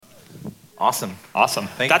Awesome. That's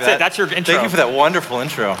it. That's your intro. Thank you for that wonderful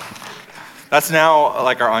intro. That's now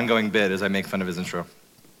like our ongoing bit as I make fun of his intro.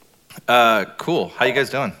 Cool. How you guys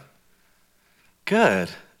doing? Good.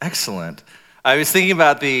 Excellent. I was thinking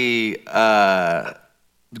about the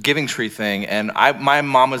giving tree thing, and my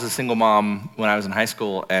mom was a single mom when I was in high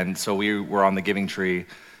school, and so we were on the giving tree,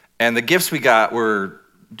 and the gifts we got were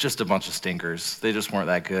just a bunch of stinkers. They just weren't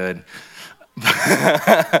that good.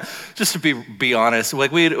 Just to be honest,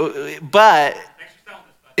 like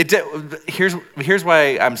here's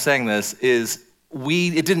why I'm saying this is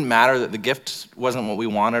it didn't matter that the gift wasn't what we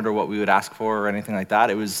wanted or what we would ask for or anything like that.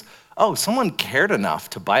 It was, someone cared enough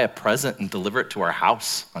to buy a present and deliver it to our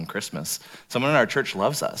house on Christmas. Someone in our church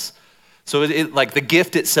loves us. So it like the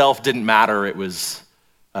gift itself didn't matter. It was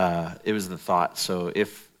the thought. So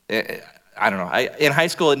I don't know. In high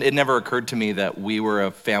school, it never occurred to me that we were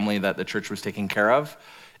a family that the church was taking care of.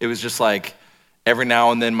 It was just like every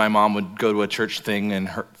now and then my mom would go to a church thing and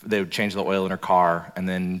they would change the oil in her car, and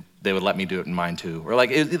then they would let me do it in mine too. Or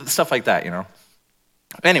like stuff like that, you know.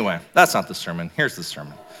 Anyway, that's not the sermon. Here's the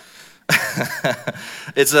sermon.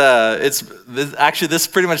 Actually, this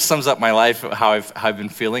pretty much sums up my life, how I've been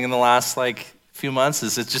feeling in the last few months.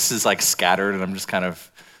 It just is scattered, and I'm just kind of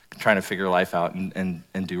trying to figure life out and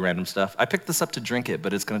do random stuff. I picked this up to drink it,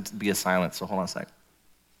 but it's going to be a silence, so hold on a sec.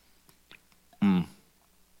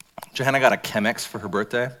 Johanna got a Chemex for her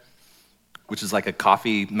birthday, which is like a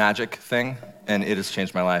coffee magic thing, and it has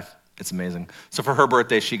changed my life. It's amazing. So for her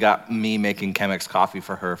birthday, she got me making Chemex coffee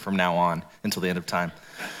for her from now on until the end of time,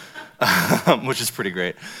 which is pretty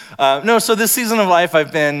great. So this season of life,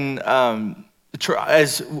 I've been...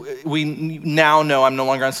 as we now know, I'm no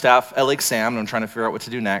longer on staff at Lake Sam, and I'm trying to figure out what to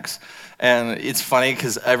do next. And it's funny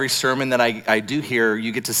because every sermon that I do here,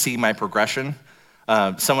 you get to see my progression.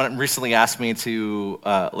 Someone recently asked me to,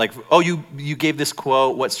 you gave this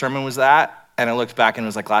quote, what sermon was that? And I looked back and it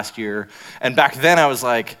was last year. And back then I was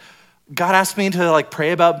like, God asked me to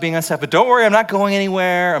pray about being on staff, but don't worry, I'm not going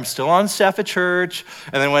anywhere. I'm still on staff at church.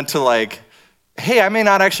 And then went to hey, I may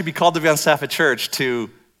not actually be called to be on staff at church, to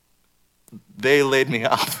they laid me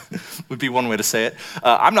off, would be one way to say it.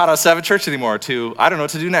 I'm not on staff at church anymore, to I don't know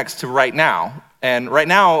what to do next, to right now. And right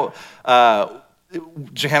now,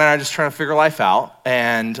 Johanna and I are just trying to figure life out.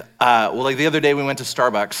 And the other day we went to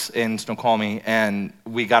Starbucks in Snoqualmie, and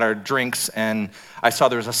we got our drinks, and I saw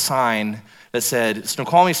there was a sign that said,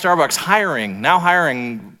 Snoqualmie Starbucks now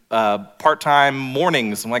hiring part-time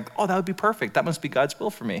mornings. I'm like, that would be perfect. That must be God's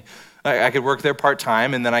will for me. I could work there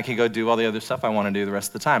part-time, and then I could go do all the other stuff I want to do the rest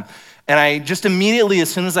of the time. And I just immediately, as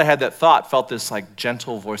soon as I had that thought, felt this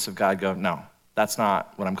gentle voice of God go, no, that's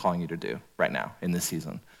not what I'm calling you to do right now in this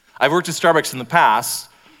season. I've worked at Starbucks in the past,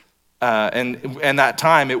 and that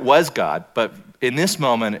time it was God, but in this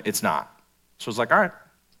moment, it's not. So I was like, all right,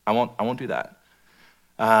 I won't do that.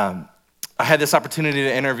 I had this opportunity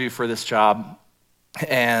to interview for this job,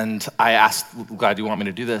 and I asked God, do you want me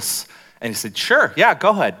to do this? And he said, sure, yeah, go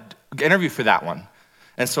ahead, interview for that one.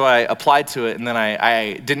 And so I applied to it, and then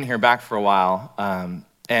I didn't hear back for a while,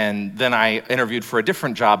 and then I interviewed for a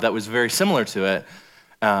different job that was very similar to it,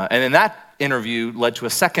 and then that interview led to a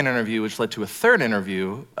second interview, which led to a third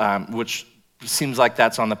interview, which seems like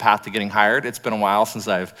that's on the path to getting hired. It's been a while since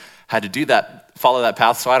I've had to follow that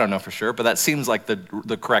path, so I don't know for sure, but that seems like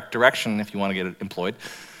the correct direction if you want to get employed.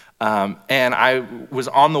 And I was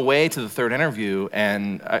on the way to the third interview,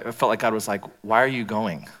 and I felt like God was like, why are you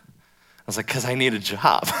going? I was like, because I need a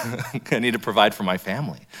job. I need to provide for my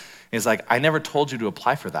family. He's like, I never told you to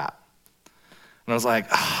apply for that. And I was like,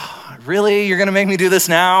 really? You're going to make me do this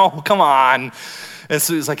now? Come on. And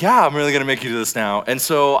so he's like, yeah, I'm really going to make you do this now. And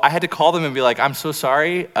so I had to call them and be like, I'm so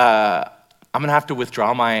sorry. I'm going to have to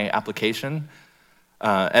withdraw my application.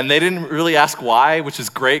 And they didn't really ask why, which is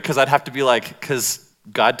great, because I'd have to be like, because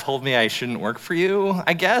God told me I shouldn't work for you,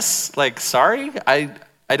 I guess. Sorry. I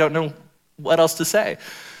don't know what else to say.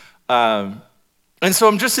 And so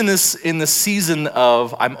I'm just in this season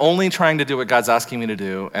of I'm only trying to do what God's asking me to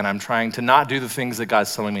do, and I'm trying to not do the things that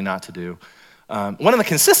God's telling me not to do. One of the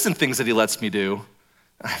consistent things that he lets me do,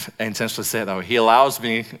 I intentionally say it that way, he allows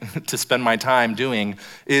me to spend my time doing,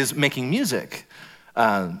 is making music.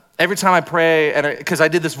 Every time I pray, and because I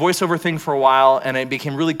did this voiceover thing for a while, and it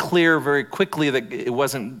became really clear very quickly that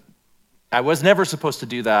I was never supposed to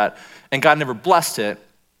do that, and God never blessed it.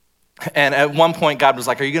 And at one point, God was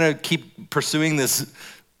like, are you going to keep pursuing this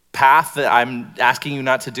path that I'm asking you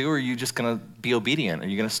not to do, or are you just gonna be obedient? Are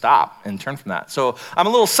you gonna stop and turn from that? So I'm a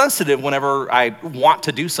little sensitive whenever I want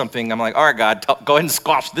to do something. I'm like, all right, God, go ahead and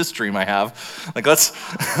squash this dream I have. Like,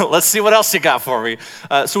 let's see what else you got for me.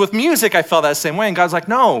 So with music, I felt that same way, and God's like,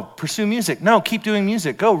 no, pursue music. No, keep doing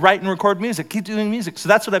music. Go write and record music. Keep doing music. So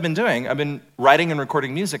that's what I've been doing. I've been writing and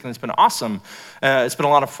recording music, and it's been awesome. It's been a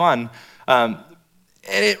lot of fun. And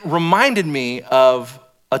it reminded me of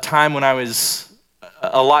a time when I was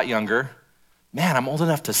a lot younger. Man, I'm old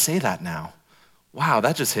enough to say that now. Wow,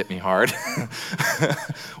 that just hit me hard.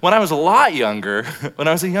 When I was a lot younger, when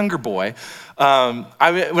I was a younger boy, when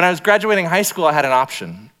I was graduating high school, I had an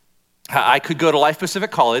option. I could go to Life Pacific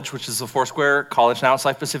College, which is a Foursquare college. Now it's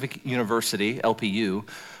Life Pacific University, LPU.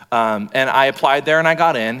 And I applied there and I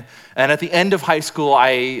got in. And at the end of high school,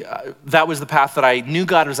 that was the path that I knew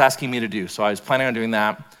God was asking me to do. So I was planning on doing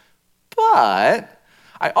that. But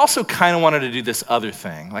I also kind of wanted to do this other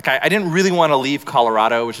thing. Like I didn't really want to leave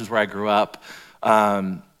Colorado, which is where I grew up.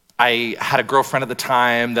 I had a girlfriend at the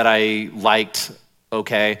time that I liked,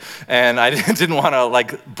 okay, and I didn't want to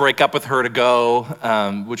like break up with her to go,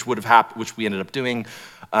 which would have happened, which we ended up doing.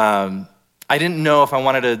 I didn't know if I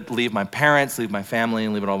wanted to leave my parents, leave my family,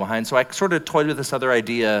 and leave it all behind. So I sort of toyed with this other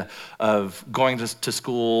idea of going to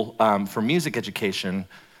school for music education.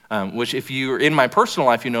 Which if you're in my personal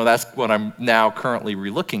life, you know that's what I'm now currently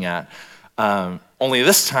relooking at. Only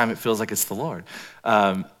this time it feels like it's the Lord.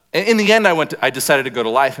 In the end, I decided to go to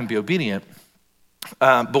Life and be obedient.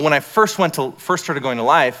 But when I first started going to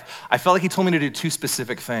Life, I felt like he told me to do two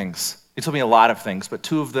specific things. He told me a lot of things, but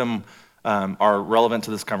two of them are relevant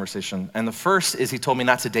to this conversation. And the first is he told me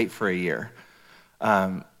not to date for a year,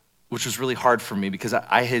 which was really hard for me because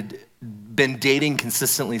I had been dating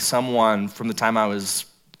consistently someone from the time I was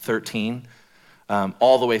 13,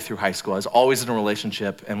 all the way through high school. I was always in a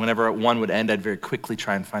relationship, and whenever one would end, I'd very quickly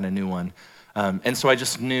try and find a new one. And so I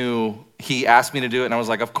just knew he asked me to do it, and I was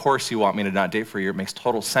like, of course you want me to not date for a year. It makes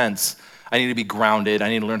total sense. I need to be grounded. I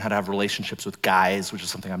need to learn how to have relationships with guys, which is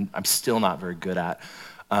something I'm still not very good at.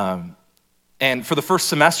 And for the first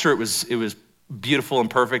semester, it was beautiful and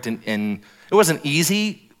perfect, and it wasn't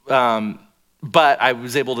easy, but I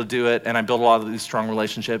was able to do it, and I built a lot of these strong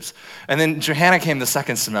relationships. And then Johanna came the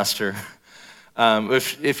second semester.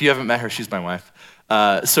 If you haven't met her, she's my wife.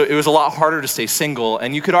 So it was a lot harder to stay single,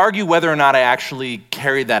 and you could argue whether or not I actually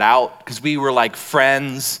carried that out, because we were like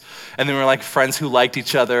friends, and then we were like friends who liked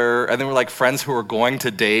each other, and then we were like friends who were going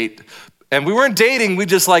to date. And we weren't dating, we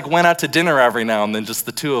just like went out to dinner every now and then, just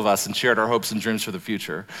the two of us, and shared our hopes and dreams for the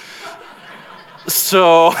future.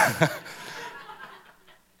 So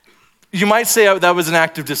you might say that was an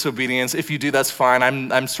act of disobedience. If you do, that's fine.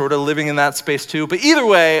 I'm sort of living in that space too. But either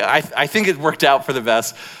way, I think it worked out for the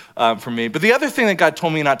best for me. But the other thing that God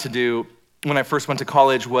told me not to do when I first went to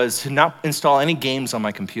college was to not install any games on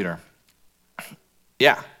my computer.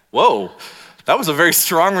 Yeah, whoa, that was a very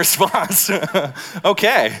strong response.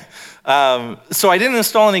 Okay. So I didn't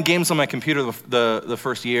install any games on my computer the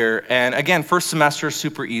first year. And again, first semester,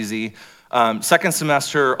 super easy. Second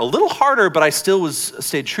semester, a little harder, but I still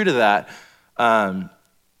stayed true to that.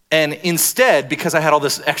 And instead, because I had all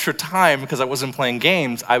this extra time, because I wasn't playing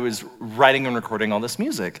games, I was writing and recording all this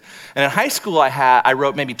music. And in high school, I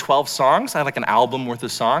wrote maybe 12 songs. I had like an album worth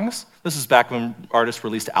of songs. This is back when artists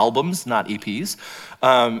released albums, not EPs.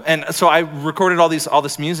 And so I recorded all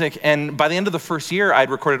this music. And by the end of the first year, I'd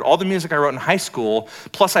recorded all the music I wrote in high school.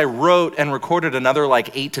 Plus, I wrote and recorded another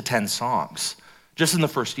like 8 to 10 songs just in the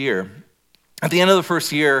first year. At the end of the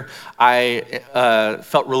first year, I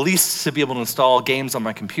felt released to be able to install games on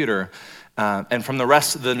my computer. And from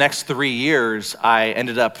the next 3 years, I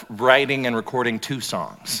ended up writing and recording 2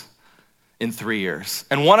 songs in 3 years.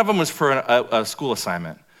 And one of them was for a school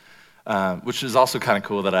assignment, which is also kind of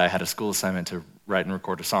cool that I had a school assignment to write and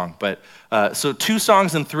record a song. But so 2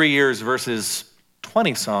 songs in 3 years versus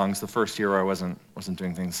 20 songs the first year where I wasn't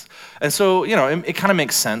doing things. And so, it kind of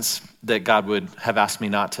makes sense that God would have asked me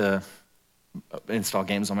not to install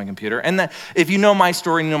games on my computer. And that, if you know my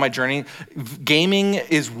story, you know my journey, gaming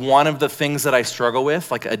is one of the things that I struggle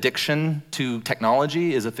with. Like addiction to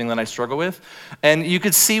technology is a thing that I struggle with. And you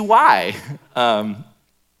could see why. I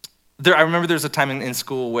remember there's a time in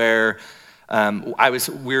school where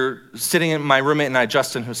we're sitting in, my roommate and I,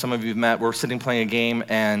 Justin, who some of you have met, we're sitting playing a game,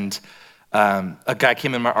 and a guy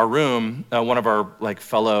came in our room, one of our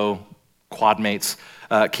fellow quad mates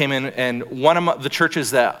came in, and one of the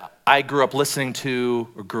churches that I grew up listening to,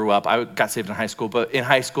 I got saved in high school, but in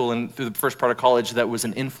high school and through the first part of college that was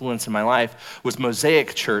an influence in my life was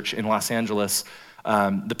Mosaic Church in Los Angeles.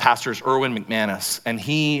 The pastor is Erwin McManus, and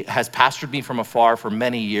he has pastored me from afar for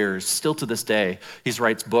many years, still to this day. He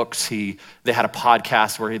writes books. They had a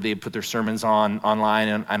podcast where they put their sermons online,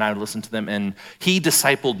 and I would listen to them. And he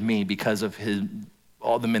discipled me because of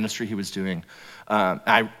all the ministry he was doing.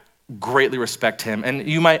 I greatly respect him. And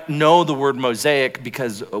you might know the word Mosaic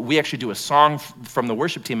because we actually do a song from the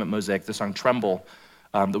worship team at Mosaic, the song Tremble,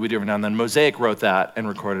 that we do every now and then. Mosaic wrote that and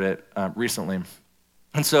recorded it recently.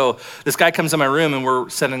 And so this guy comes in my room and we're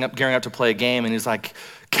gearing up to play a game, and he's like,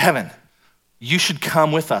 Kevin, you should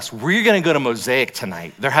come with us. We're gonna go to Mosaic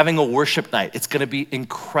tonight. They're having a worship night. It's gonna be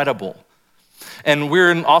incredible. And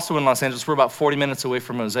we're also in Los Angeles. We're about 40 minutes away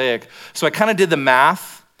from Mosaic. So I kind of did the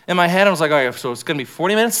math in my head. I was like, okay, so it's gonna be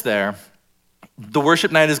 40 minutes there. The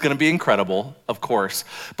worship night is gonna be incredible, of course.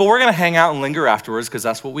 But we're gonna hang out and linger afterwards because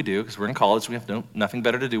that's what we do, because we're in college. We have nothing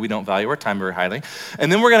better to do. We don't value our time very highly.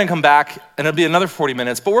 And then we're gonna come back and it'll be another 40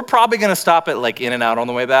 minutes, but we're probably gonna stop at like In-N-Out on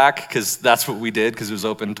the way back because that's what we did because it was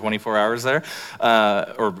open 24 hours there,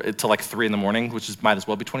 or till like 3 in the morning, which might as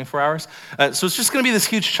well be 24 hours. So it's just gonna be this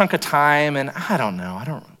huge chunk of time, and I don't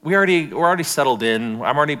know. We're already settled in.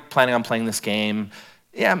 I'm already planning on playing this game.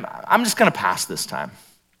 Yeah, I'm just gonna pass this time.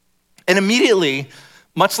 And immediately,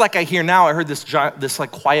 much like I hear now, I heard this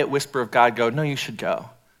like quiet whisper of God go, no, you should go.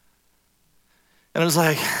 And I was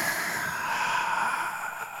like,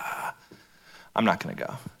 I'm not gonna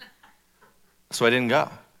go. So I didn't go.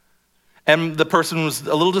 And the person was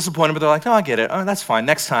a little disappointed, but they're like, no, I get it. Oh, that's fine,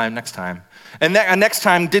 next time. And next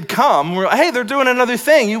time did come. We're like, hey, they're doing another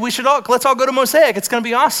thing. Let's all go to Mosaic. It's gonna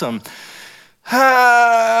be awesome.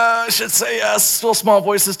 I should say yes. Still small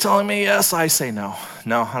voices telling me yes. I say no.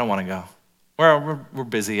 No, I don't want to go. We're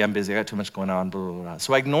busy. I'm busy. I got too much going on. Blah, blah, blah.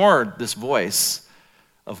 So I ignored this voice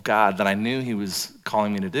of God that I knew he was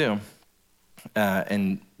calling me to do,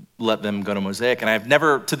 and let them go to Mosaic. And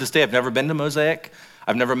to this day, I've never been to Mosaic.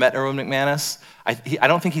 I've never met Erwin McManus. I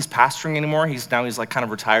don't think he's pastoring anymore. He's like kind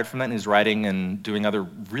of retired from that, and he's writing and doing other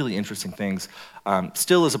really interesting things.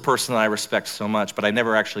 Still is a person that I respect so much, but I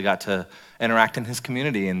never actually got to interact in his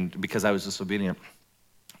community, and because I was disobedient.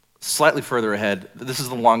 Slightly further ahead, this is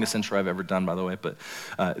the longest intro I've ever done, by the way, but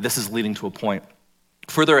this is leading to a point.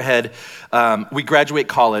 Further ahead, we graduate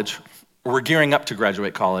college. We're gearing up to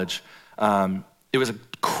graduate college. It was a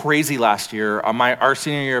crazy last year. Our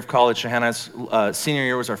senior year of college, Johanna's senior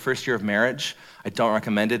year was our first year of marriage. I don't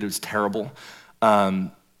recommend it. It was terrible.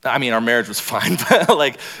 I mean, our marriage was fine, but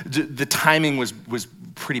like the timing was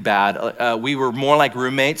pretty bad. We were more like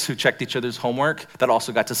roommates who checked each other's homework that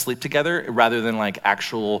also got to sleep together rather than like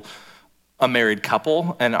a married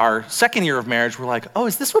couple. And our second year of marriage, we're like, oh,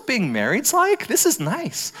 is this what being married's like? This is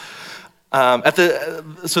nice.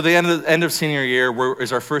 So the end of senior year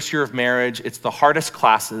is our first year of marriage. It's the hardest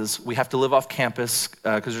classes. We have to live off campus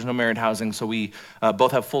because there's no married housing. So we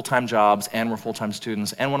both have full-time jobs and we're full-time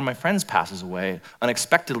students. And one of my friends passes away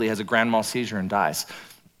unexpectedly, has a grand mal seizure and dies.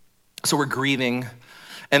 So we're grieving.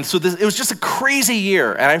 And so it was just a crazy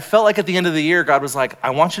year. And I felt like at the end of the year, God was like,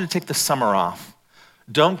 I want you to take the summer off.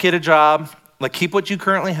 Don't get a job. Like keep what you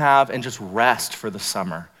currently have and just rest for the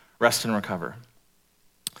summer. Rest and recover.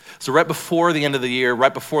 So right before the end of the year,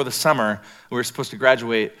 right before the summer, we were supposed to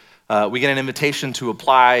graduate, we get an invitation to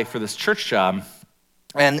apply for this church job.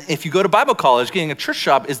 And if you go to Bible college, getting a church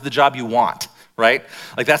job is the job you want, right?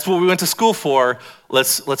 Like that's what we went to school for.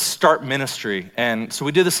 Let's start ministry. And so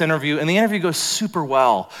we did this interview, and the interview goes super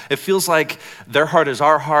well. It feels like their heart is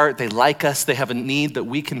our heart. They like us. They have a need that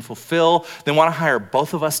we can fulfill. They want to hire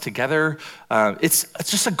both of us together. It's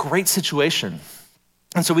just a great situation.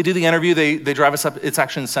 And so we do the interview, they drive us up, it's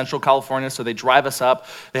actually in Central California, so they drive us up,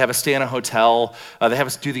 they have us stay in a hotel, they have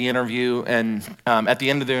us do the interview, and at the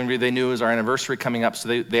end of the interview, they knew it was our anniversary coming up, so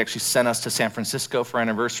they actually sent us to San Francisco for our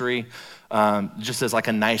anniversary, just as like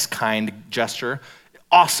a nice, kind gesture.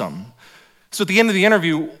 Awesome. So at the end of the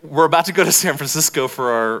interview, we're about to go to San Francisco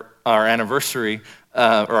for our anniversary,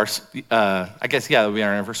 I guess, yeah, it'll be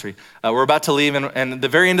our anniversary. We're about to leave, and the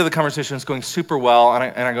very end of the conversation is going super well,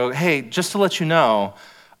 and I go, hey, just to let you know,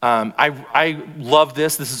 I love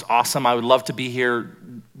this. This is awesome. I would love to be here.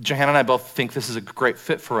 Johanna and I both think this is a great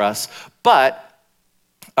fit for us, but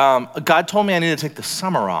God told me I need to take the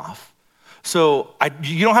summer off. So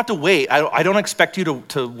you don't have to wait. I don't expect you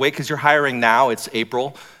to wait because you're hiring now. It's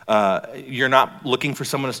April. You're not looking for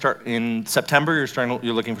someone to start in September.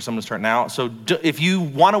 You're looking for someone to start now. So if you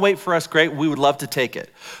want to wait for us, great. We would love to take it.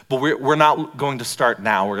 But we're not going to start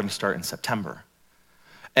now. We're going to start in September.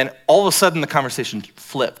 And all of a sudden, the conversation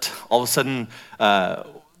flipped. All of a sudden,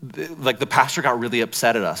 like the pastor got really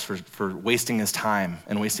upset at us for wasting his time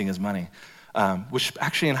and wasting his money. which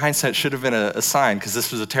actually in hindsight should have been a sign, because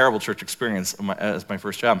this was a terrible church experience as my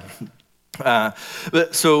first job.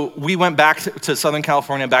 So we went back to Southern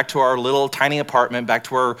California, back to our little tiny apartment, back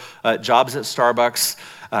to our jobs at Starbucks,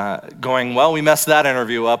 going, well, we messed that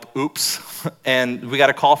interview up, oops. And we got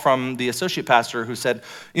a call from the associate pastor who said,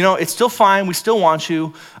 it's still fine, we still want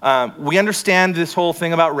you. We understand this whole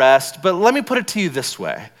thing about rest, but let me put it to you this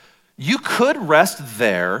way. You could rest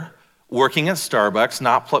there, working at Starbucks,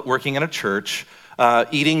 not working at a church,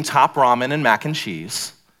 eating top ramen and mac and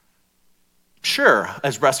cheese. Sure,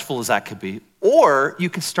 as restful as that could be. Or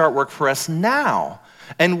you can start work for us now.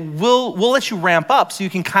 And we'll let you ramp up so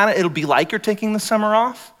you can it'll be like you're taking the summer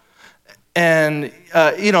off. And,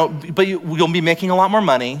 but you'll be making a lot more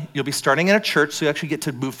money. You'll be starting in a church, so you actually get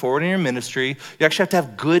to move forward in your ministry. You actually have to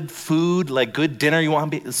have good food, like good dinner. You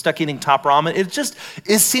won't be stuck eating top ramen.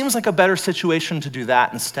 It seems like a better situation to do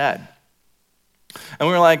that instead. And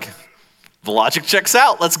we were like, the logic checks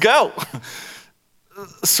out, let's go.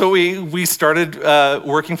 So we started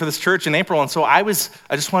working for this church in April, and so I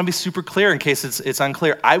just want to be super clear in case it's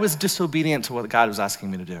unclear. I was disobedient to what God was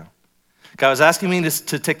asking me to do. God was asking me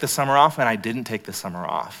to take the summer off, and I didn't take the summer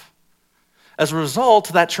off. As a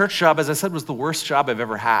result, that church job, as I said, was the worst job I've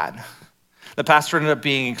ever had. The pastor ended up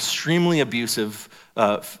being extremely abusive,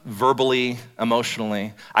 verbally,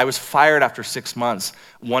 emotionally. I was fired after 6 months,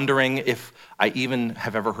 wondering if I even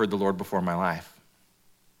have ever heard the Lord before in my life.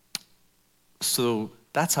 So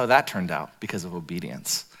that's how that turned out, because of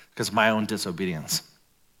obedience, because of my own disobedience.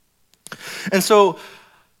 And so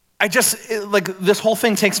this whole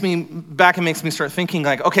thing takes me back and makes me start thinking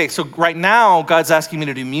okay, so right now God's asking me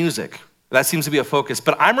to do music. That seems to be a focus,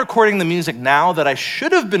 but I'm recording the music now that I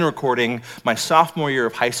should have been recording my sophomore year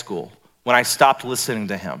of high school when I stopped listening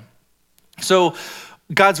to him. So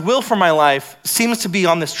God's will for my life seems to be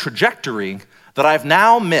on this trajectory that I've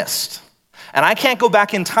now missed. And I can't go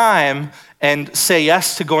back in time and say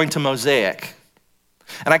yes to going to Mosaic.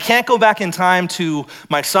 And I can't go back in time to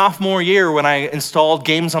my sophomore year when I installed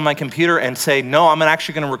games on my computer and say, no, I'm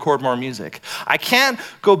actually going to record more music. I can't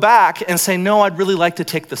go back and say, no, I'd really like to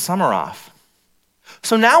take the summer off.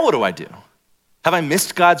 So now what do I do? Have I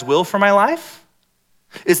missed God's will for my life?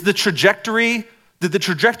 Did the trajectory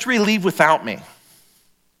leave without me?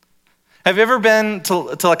 Have you ever been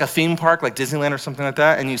to like a theme park, like Disneyland or something like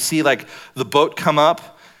that, and you see like the boat come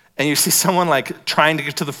up, and you see someone like trying to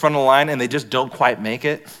get to the front of the line, and they just don't quite make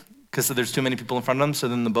it because there's too many people in front of them, so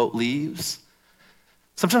then the boat leaves?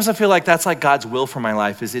 Sometimes I feel like that's like God's will for my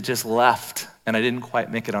life, is it just left, and I didn't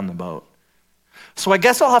quite make it on the boat. So I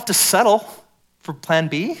guess I'll have to settle for plan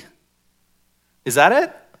B. Is that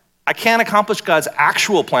it? I can't accomplish God's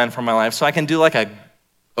actual plan for my life, so I can do like a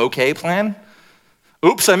okay plan.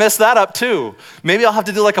 Oops, I messed that up too. Maybe I'll have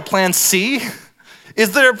to do like a plan C.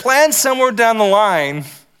 Is there a plan somewhere down the line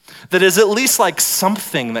that is at least like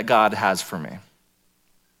something that God has for me?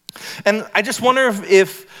 And I just wonder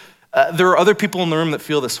if there are other people in the room that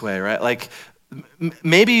feel this way, right? Like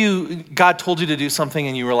maybe God told you to do something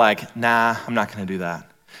and you were like, nah, I'm not gonna do that.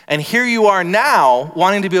 And here you are now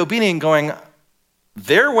wanting to be obedient, going,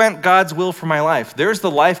 there went God's will for my life. There's the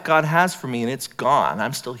life God has for me, and it's gone.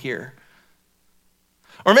 I'm still here.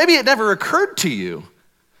 Or maybe it never occurred to you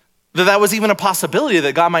that was even a possibility,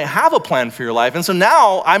 that God might have a plan for your life. And so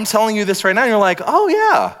now I'm telling you this right now, and you're like, oh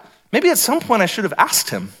yeah, maybe at some point I should have asked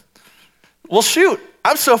him. Well, shoot,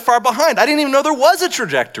 I'm so far behind. I didn't even know there was a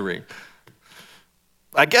trajectory.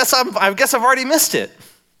 I guess I've already missed it.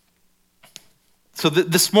 So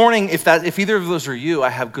this morning, if either of those are you, I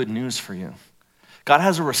have good news for you. God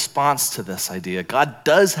has a response to this idea. God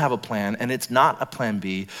does have a plan, and it's not a plan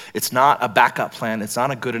B. It's not a backup plan. It's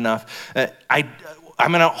not a good enough. I'm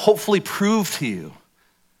going to hopefully prove to you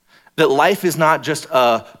that life is not just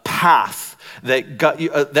a path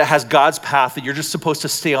that has God's path, that you're just supposed to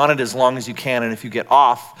stay on it as long as you can, and if you get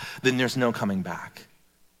off, then there's no coming back.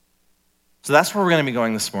 So that's where we're going to be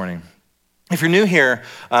going this morning. If you're new here,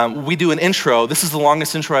 we do an intro. This is the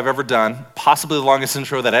longest intro I've ever done, possibly the longest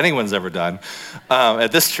intro that anyone's ever done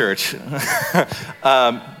at this church.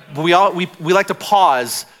 But we like to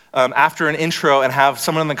pause after an intro and have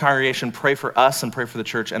someone in the congregation pray for us and pray for the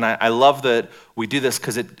church. And I love that we do this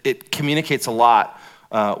because it communicates a lot.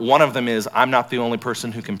 One of them is I'm not the only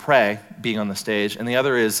person who can pray being on the stage. And the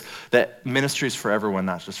other is that ministry is for everyone,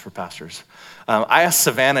 not just for pastors. I asked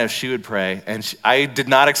Savannah if she would pray, and I did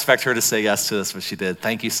not expect her to say yes to this, but she did.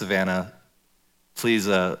 Thank you, Savannah. Please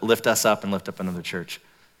lift us up and lift up another church.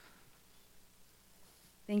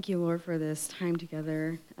 Thank you, Lord, for this time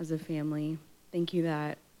together as a family. Thank you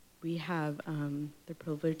that we have the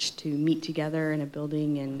privilege to meet together in a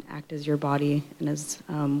building and act as your body and as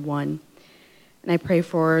one. And I pray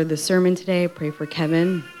for the sermon today. I pray for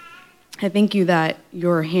Kevin. I thank you that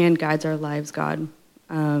your hand guides our lives, God,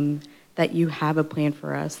 that you have a plan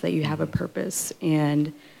for us, that you have a purpose,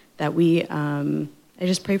 and that I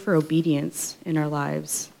just pray for obedience in our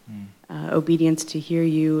lives, obedience to hear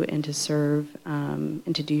you and to serve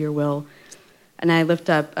and to do your will. And I lift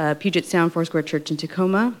up Puget Sound Foursquare Church in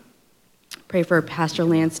Tacoma. Pray for Pastor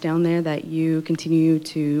Lance down there, that you continue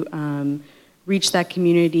to reach that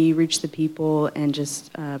community, reach the people, and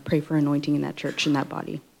just pray for anointing in that church, in that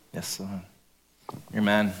body. Yes,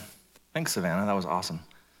 amen. Thanks, Savannah. That was awesome.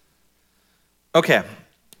 Okay,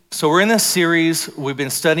 so we're in this series. We've been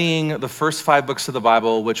studying the first 5 books of the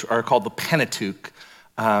Bible, which are called the Pentateuch.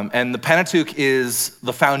 And the Pentateuch is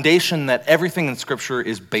the foundation that everything in Scripture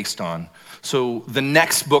is based on. So the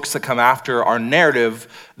next books that come after are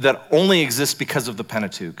narrative that only exist because of the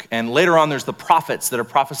Pentateuch. And later on, there's the prophets that are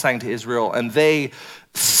prophesying to Israel, and they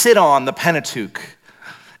sit on the Pentateuch.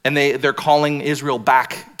 And they're calling Israel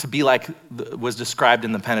back to be like was described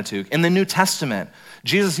in the Pentateuch. In the New Testament,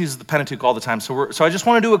 Jesus uses the Pentateuch all the time. So I just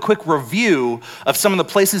want to do a quick review of some of the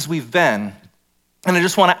places we've been. And I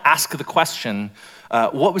just want to ask the question,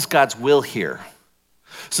 what was God's will here?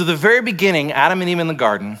 So the very beginning, Adam and Eve in the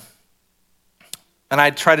garden, and I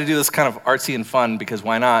try to do this kind of artsy and fun because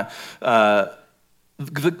why not?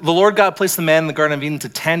 The Lord God placed the man in the Garden of Eden to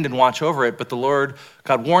tend and watch over it, but the Lord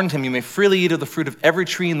God warned him, you may freely eat of the fruit of every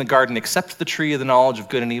tree in the garden except the tree of the knowledge of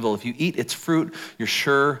good and evil. If you eat its fruit, you're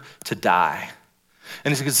sure to die.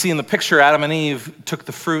 And as you can see in the picture, Adam and Eve took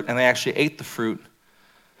the fruit and they actually ate the fruit.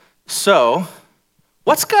 So,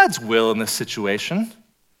 what's God's will in this situation?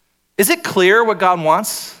 Is it clear what God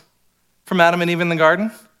wants from Adam and Eve in the garden?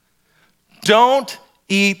 Don't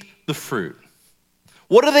eat the fruit.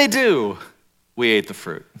 What do? We ate the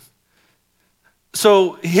fruit.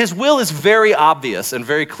 So his will is very obvious and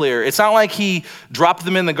very clear. It's not like he dropped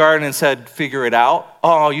them in the garden and said, figure it out.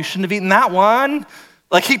 Oh, you shouldn't have eaten that one.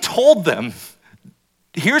 Like he told them,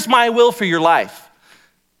 here's my will for your life.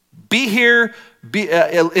 Be here.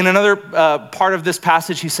 In another part of this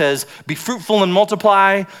passage, he says, be fruitful and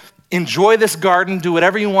multiply. Enjoy this garden. Do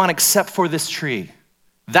whatever you want except for this tree.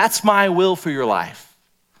 That's my will for your life.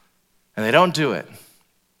 And they don't do it.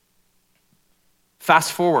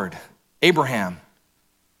 Fast forward, Abraham.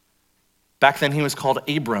 Back then he was called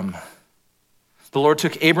Abram. The Lord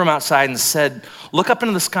took Abram outside and said, look up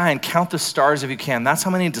into the sky and count the stars if you can. That's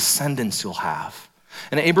how many descendants you'll have.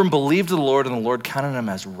 And Abram believed the Lord, and the Lord counted him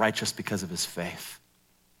as righteous because of his faith.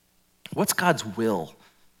 What's God's will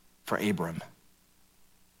for Abram?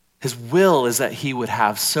 His will is that he would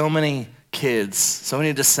have so many kids, so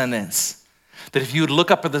many descendants, that if you would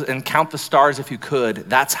look up and count the stars if you could,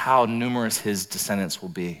 that's how numerous his descendants will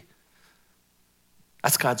be.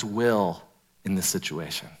 That's God's will in this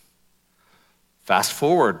situation. Fast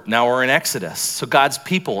forward, now we're in Exodus. So God's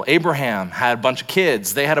people, Abraham had a bunch of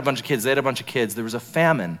kids. They had a bunch of kids. They had a bunch of kids. There was a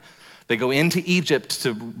famine. They go into Egypt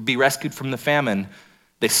to be rescued from the famine.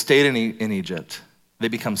 They stayed in Egypt. They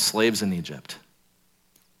become slaves in Egypt.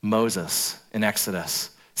 Moses in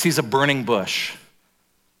Exodus sees a burning bush.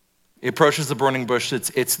 He approaches the burning bush.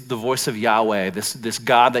 It's the voice of Yahweh, this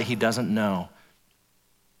God that he doesn't know.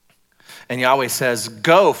 And Yahweh says,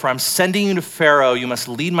 go, for I'm sending you to Pharaoh. You must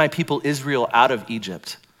lead my people Israel out of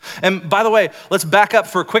Egypt. And by the way, let's back up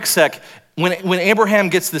for a quick sec. When Abraham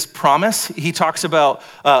gets this promise, he talks about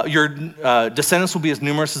your descendants will be as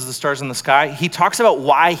numerous as the stars in the sky. He talks about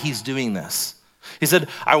why he's doing this. He said,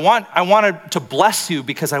 I wanted to bless you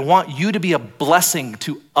because I want you to be a blessing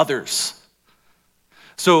to others.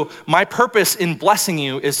 So my purpose in blessing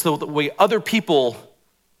you is so that way other people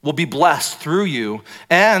will be blessed through you,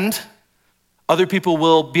 and other people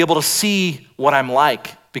will be able to see what I'm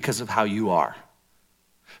like because of how you are.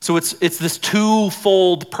 So it's this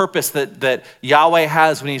twofold purpose that Yahweh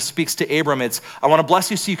has when he speaks to Abram. It's, I want to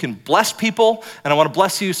bless you so you can bless people, and I want to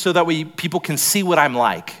bless you so that way people can see what I'm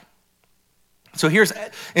like. So here's,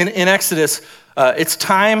 in Exodus, it's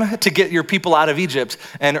time to get your people out of Egypt.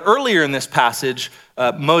 And earlier in this passage,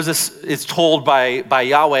 Moses is told by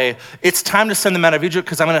Yahweh, it's time to send them out of Egypt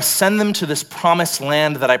because I'm going to send them to this promised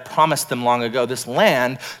land that I promised them long ago. This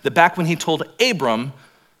land that back when he told Abram,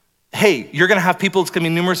 hey, you're going to have people, it's going to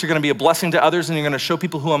be numerous, you're going to be a blessing to others, and you're going to show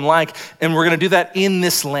people who I'm like, and we're going to do that in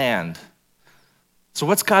this land. So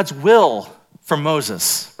what's God's will for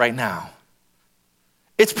Moses right now?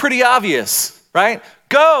 It's pretty obvious, right?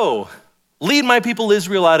 Go, lead my people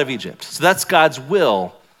Israel out of Egypt. So that's God's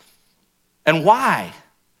will. And why?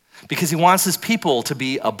 Because he wants his people to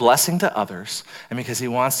be a blessing to others, and because he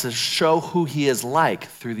wants to show who he is like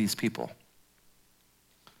through these people.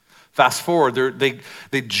 Fast forward,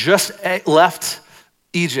 they just left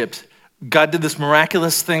Egypt. God did this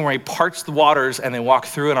miraculous thing where he parts the waters and they walk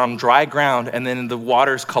through it on dry ground, and then the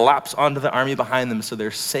waters collapse onto the army behind them, so they're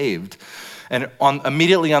saved. And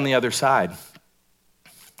immediately on the other side,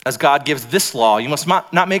 as God gives this law, you must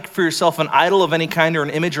not make for yourself an idol of any kind or an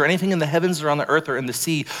image or anything in the heavens or on the earth or in the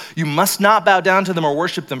sea. You must not bow down to them or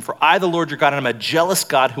worship them, for I, the Lord your God, am a jealous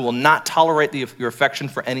God who will not tolerate your affection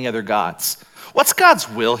for any other gods. What's God's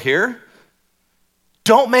will here?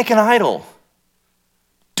 Don't make an idol.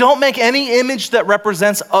 Don't make any image that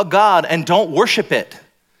represents a god, and don't worship it.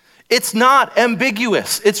 It's not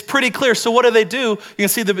ambiguous. It's pretty clear. So what do? You can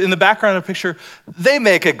see in the background of the picture, they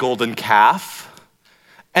make a golden calf,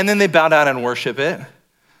 and then they bow down and worship it.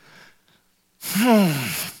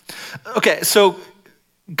 Okay, so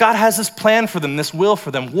God has this plan for them, this will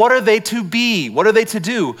for them. What are they to be? What are they to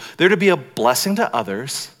do? They're to be a blessing to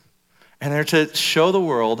others, and they're to show the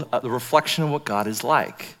world the reflection of what God is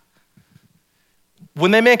like.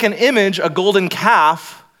 When they make an image, a golden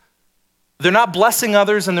calf, they're not blessing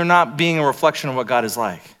others and they're not being a reflection of what God is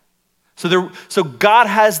like. So God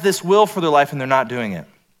has this will for their life and they're not doing it.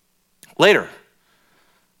 Later,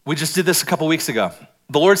 we just did this a couple weeks ago.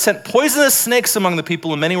 The Lord sent poisonous snakes among the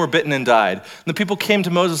people, and many were bitten and died. And the people came to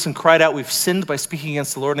Moses and cried out, "We've sinned by speaking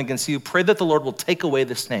against the Lord and against you. Pray that the Lord will take away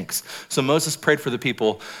the snakes." So Moses prayed for the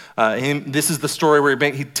people. This is the story where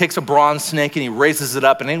he takes a bronze snake and he raises it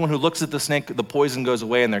up, and anyone who looks at the snake, the poison goes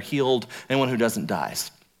away and they're healed. Anyone who doesn't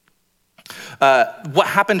dies. What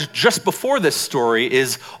happened just before this story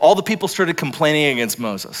is all the people started complaining against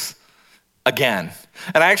Moses. Again.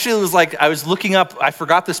 And I actually I was looking up, I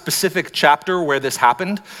forgot the specific chapter where this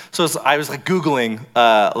happened. So I was Googling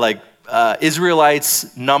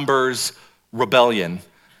Israelites, Numbers, rebellion.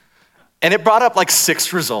 And it brought up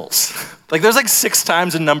 6 results. There's 6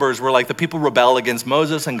 times in Numbers where the people rebel against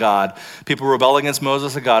Moses and God. People rebel against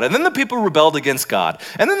Moses and God. And then the people rebelled against God.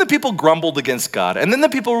 And then the people grumbled against God. And then the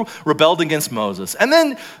people rebelled against Moses. And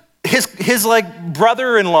then his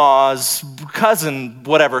brother-in-law's cousin,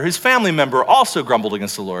 whatever, his family member also grumbled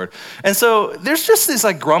against the Lord. And so there's just these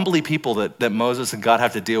grumbly people that Moses and God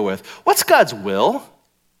have to deal with. What's God's will?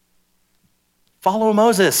 Follow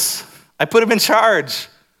Moses. I put him in charge.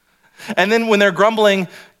 And then when they're grumbling,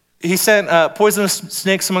 he sent poisonous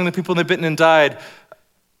snakes among the people, and they bitten and died.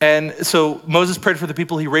 And so Moses prayed for the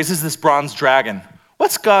people. He raises this bronze dragon.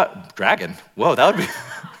 What's God? Dragon? Whoa, that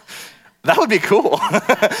would be cool.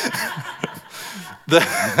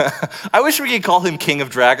 I wish we could call him King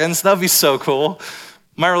of Dragons. That would be so cool.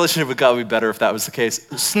 My relationship with God would be better if that was the case.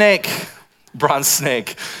 Snake, bronze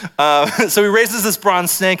snake. So he raises this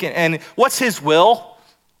bronze snake, and what's his will?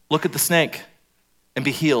 Look at the snake and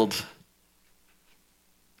be healed.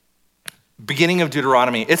 Beginning of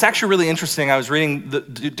Deuteronomy. It's actually really interesting. I was reading the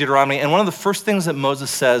Deuteronomy, and one of the first things that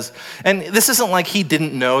Moses says, and this isn't like he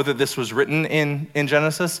didn't know that this was written in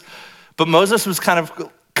Genesis, but Moses was kind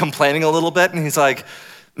of complaining a little bit, and he's like,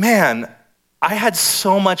 man, I had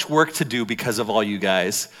so much work to do because of all you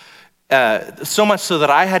guys. So much so that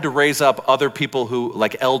I had to raise up other people who,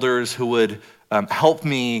 elders, who would help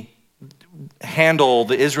me handle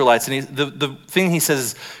the Israelites. And the thing he says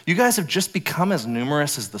is, you guys have just become as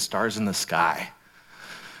numerous as the stars in the sky.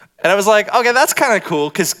 And I was like, okay, that's kind of cool,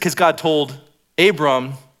 because God told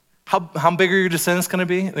Abram, how big are your descendants going to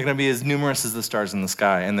be? They're going to be as numerous as the stars in the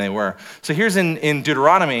sky, and they were. So here's in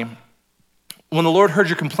Deuteronomy, when the Lord heard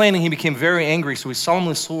your complaining, he became very angry, so he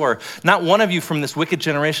solemnly swore, not one of you from this wicked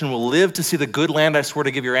generation will live to see the good land I swore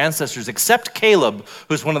to give your ancestors, except Caleb,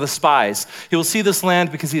 who's one of the spies. He will see this land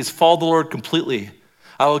because he has followed the Lord completely.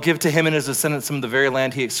 I will give to him and his descendants some of the very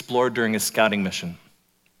land he explored during his scouting mission.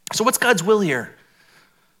 So what's God's will here?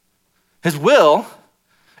 His will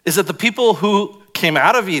is that the people who came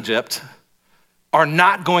out of Egypt are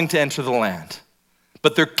not going to enter the land,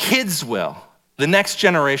 but their kids will. The next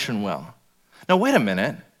generation will. Now, wait a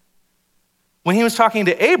minute. When he was talking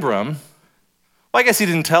to Abram, well, I guess he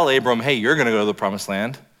didn't tell Abram, hey, you're going to go to the promised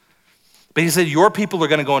land. But he said, your people are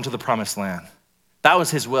going to go into the promised land. That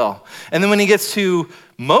was his will. And then when he gets to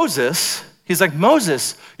Moses, he's like,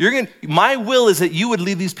 Moses, my will is that you would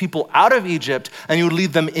lead these people out of Egypt and you would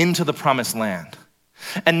lead them into the promised land.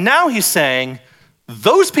 And now he's saying,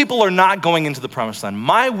 those people are not going into the promised land.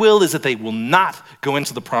 My will is that they will not go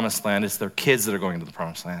into the promised land. It's their kids that are going into the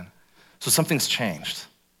promised land. So something's changed.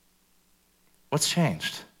 What's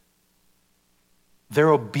changed?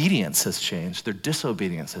 Their obedience has changed. Their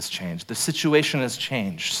disobedience has changed. The situation has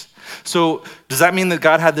changed. So does that mean that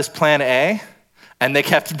God had this plan A and they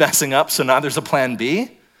kept messing up, so now there's a plan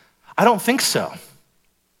B? I don't think so.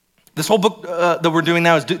 This whole book that we're doing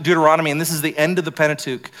now is Deuteronomy, and this is the end of the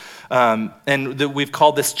Pentateuch. We've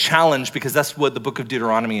called this challenge because that's what the book of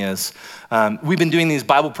Deuteronomy is. We've been doing these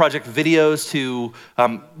Bible Project videos to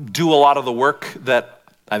do a lot of the work that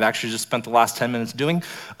I've actually just spent the last 10 minutes doing.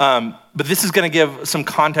 But this is going to give some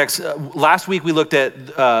context. Last week we looked at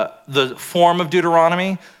the form of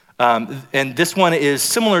Deuteronomy, and this one is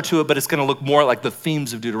similar to it, but it's going to look more like the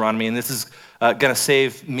themes of Deuteronomy, and this is going to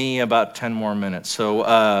save me about 10 more minutes. So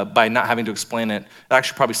by not having to explain it, it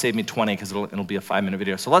actually probably saved me 20 because it'll be a 5-minute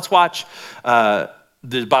video. So let's watch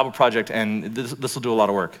the Bible Project, and this will do a lot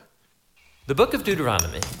of work. The book of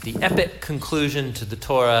Deuteronomy, the epic conclusion to the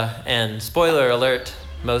Torah, and spoiler alert,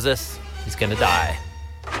 Moses is going to die.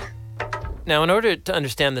 Now, in order to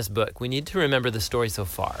understand this book, we need to remember the story so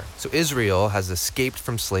far. So Israel has escaped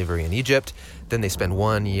from slavery in Egypt. Then they spend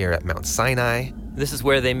 1 year at Mount Sinai. This is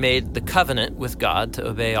where they made the covenant with God to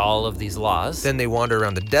obey all of these laws. Then they wander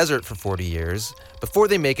around the desert for 40 years before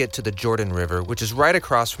they make it to the Jordan River, which is right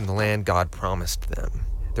across from the land God promised them.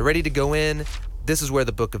 They're ready to go in. This is where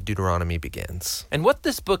the book of Deuteronomy begins. And what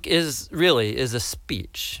this book is really is a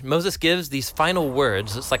speech. Moses gives these final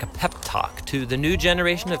words. It's like a pep talk to the new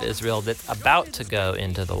generation of Israel that's about to go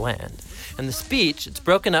into the land. And the speech, it's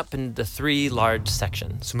broken up into 3 large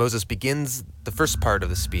sections. So Moses begins the first part of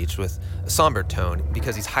the speech with a somber tone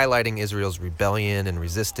because he's highlighting Israel's rebellion and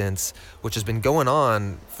resistance, which has been going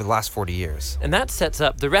on for the last 40 years. And that sets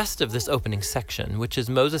up the rest of this opening section, which is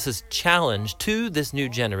Moses' challenge to this new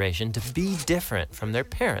generation to be different from their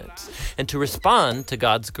parents and to respond to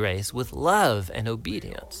God's grace with love and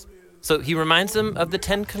obedience. So he reminds them of the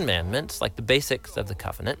 10 Commandments, like the basics of the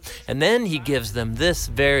covenant, and then he gives them this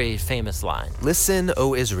very famous line. Listen,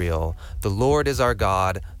 O Israel, the Lord is our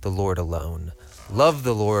God, the Lord alone. Love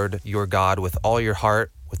the Lord your God with all your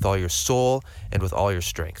heart, with all your soul, and with all your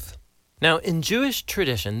strength. Now, in Jewish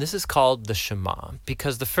tradition, this is called the Shema,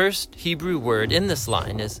 because the first Hebrew word in this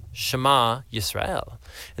line is Shema Yisrael.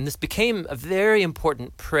 And this became a very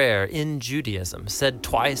important prayer in Judaism, said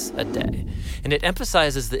twice a day. And it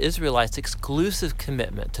emphasizes the Israelites' exclusive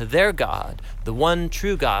commitment to their God, the one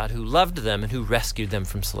true God who loved them and who rescued them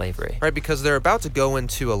from slavery. Right, because they're about to go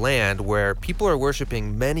into a land where people are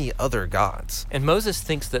worshiping many other gods. And Moses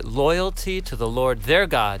thinks that loyalty to the Lord, their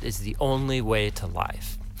God, is the only way to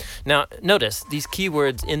life. Now, notice these key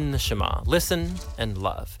words in the Shema, listen and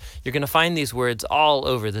love. You're going to find these words all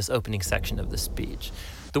over this opening section of the speech.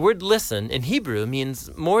 The word listen in Hebrew means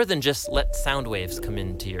more than just let sound waves come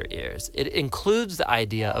into your ears. It includes the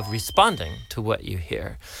idea of responding to what you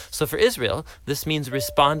hear. So for Israel, this means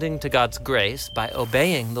responding to God's grace by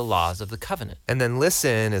obeying the laws of the covenant. And then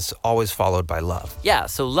listen is always followed by love. Yeah,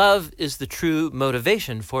 so love is the true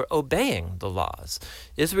motivation for obeying the laws.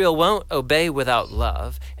 Israel won't obey without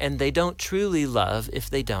love, and they don't truly love if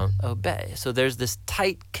they don't obey. So there's this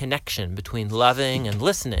tight connection between loving and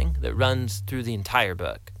listening that runs through the entire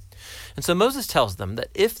book. And so Moses tells them that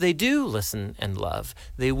if they do listen and love,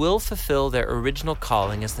 they will fulfill their original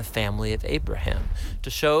calling as the family of Abraham,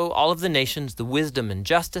 to show all of the nations the wisdom and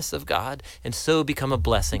justice of God, and so become a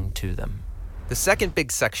blessing to them. The second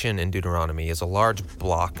big section in Deuteronomy is a large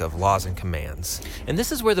block of laws and commands. And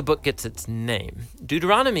this is where the book gets its name.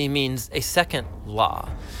 Deuteronomy means a second law.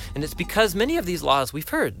 And it's because many of these laws we've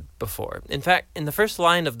heard before. In fact, in the first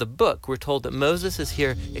line of the book, we're told that Moses is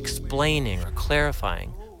here explaining or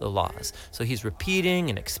clarifying the laws. So he's repeating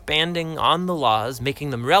and expanding on the laws, making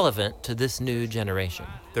them relevant to this new generation.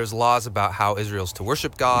 There's laws about how Israel's to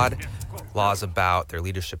worship God, laws about their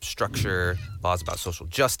leadership structure, laws about social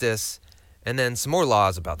justice, and then some more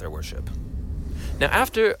laws about their worship. Now,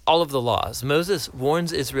 after all of the laws, Moses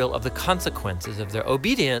warns Israel of the consequences of their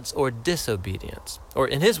obedience or disobedience, or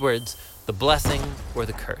in his words, the blessing or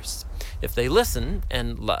the curse. If they listen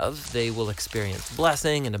and love, they will experience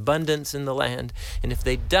blessing and abundance in the land. And if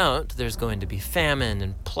they don't, there's going to be famine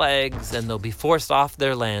and plagues, and they'll be forced off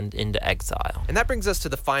their land into exile. And that brings us to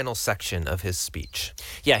the final section of his speech.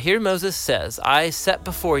 Yeah, here Moses says, I set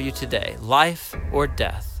before you today life or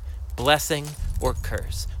death, blessing or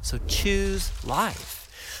curse. So choose life.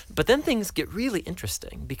 But then things get really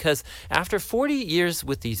interesting, because after 40 years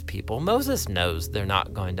with these people, Moses knows they're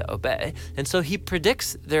not going to obey, and so he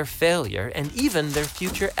predicts their failure and even their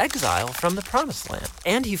future exile from the promised land.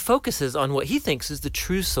 And he focuses on what he thinks is the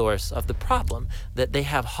true source of the problem, that they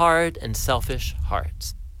have hard and selfish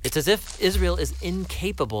hearts. It's as if Israel is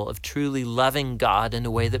incapable of truly loving God in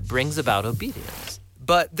a way that brings about obedience.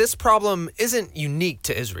 But this problem isn't unique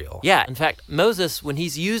to Israel. Yeah, in fact, Moses, when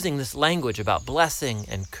he's using this language about blessing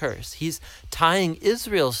and curse, he's tying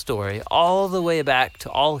Israel's story all the way back to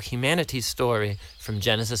all humanity's story from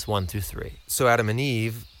Genesis 1 through 3. So Adam and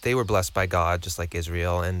Eve, they were blessed by God just like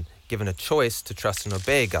Israel and given a choice to trust and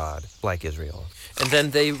obey God like Israel. And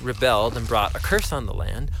then they rebelled and brought a curse on the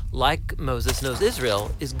land, like Moses knows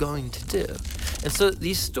Israel is going to do. And so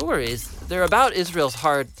these stories, they're about Israel's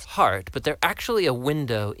hard heart, but they're actually a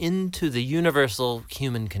window into the universal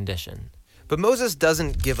human condition. But Moses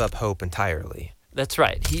doesn't give up hope entirely. That's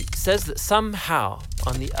right. He says that somehow,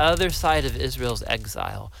 on the other side of Israel's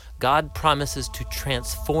exile, God promises to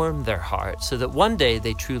transform their heart so that one day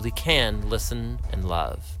they truly can listen and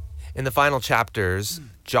love. In the final chapters,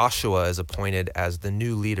 Joshua is appointed as the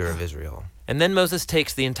new leader of Israel. And then Moses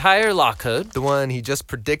takes the entire law code, the one he just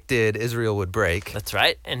predicted Israel would break. That's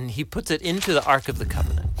right, and he puts it into the Ark of the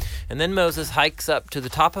Covenant. And then Moses hikes up to the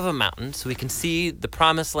top of a mountain so he can see the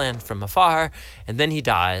promised land from afar, and then he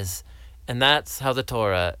dies, and that's how the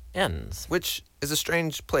Torah ends. Which is a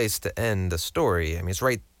strange place to end the story. I mean, it's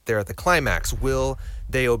right there at the climax. Will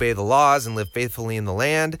they obey the laws and live faithfully in the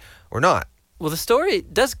land or not? Well, the story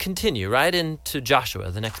does continue right into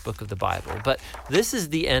Joshua, the next book of the Bible, but this is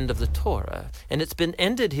the end of the Torah, and it's been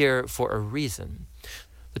ended here for a reason.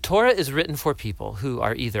 The Torah is written for people who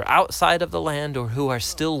are either outside of the land or who are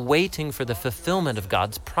still waiting for the fulfillment of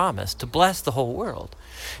God's promise to bless the whole world.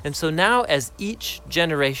 And so now, as each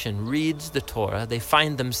generation reads the Torah, they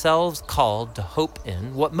find themselves called to hope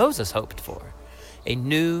in what Moses hoped for, a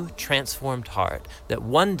new, transformed heart that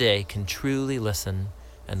one day can truly listen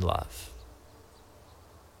and love.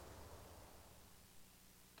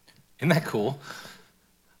 Isn't that cool?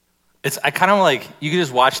 I kind of like, you could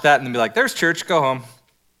just watch that and then be like, there's church, go home.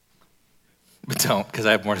 But don't, because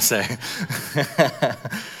I have more to say.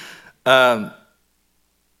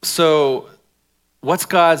 So what's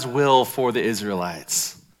God's will for the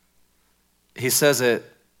Israelites? He says it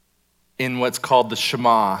in what's called the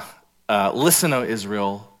Shema. Listen, O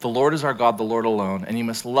Israel, the Lord is our God, the Lord alone, and you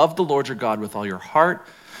must love the Lord your God with all your heart,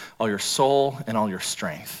 all your soul, and all your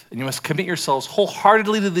strength. And you must commit yourselves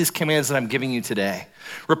wholeheartedly to these commands that I'm giving you today.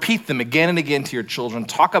 Repeat them again and again to your children.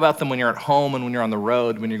 Talk about them when you're at home and when you're on the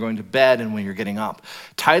road, when you're going to bed and when you're getting up.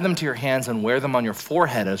 Tie them to your hands and wear them on your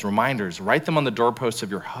forehead as reminders. Write them on the doorposts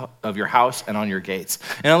of your house and on your gates.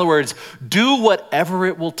 In other words, do whatever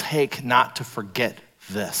it will take not to forget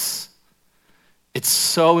this. It's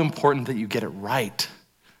so important that you get it right.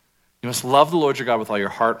 You must love the Lord your God with all your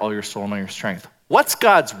heart, all your soul, and all your strength. What's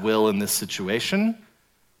God's will in this situation?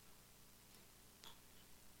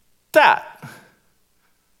 That.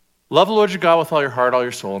 Love the Lord your God with all your heart, all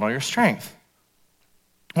your soul, and all your strength.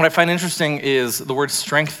 What I find interesting is the word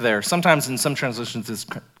strength there. Sometimes in some translations it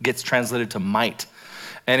gets translated to might.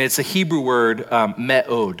 And it's a Hebrew word,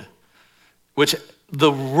 me'od, which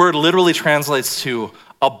the word literally translates to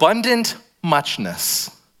abundant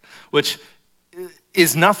muchness, which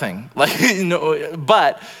is nothing.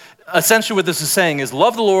 But essentially what this is saying is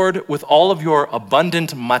love the Lord with all of your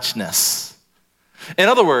abundant muchness. In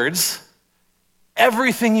other words,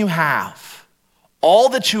 everything you have, all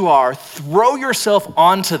that you are, throw yourself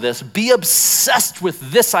onto this. Be obsessed with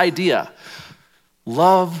this idea.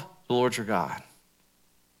 Love the Lord your God.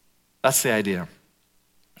 That's the idea.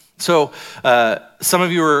 So some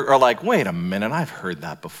of you are like, wait a minute, I've heard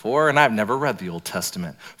that before, and I've never read the Old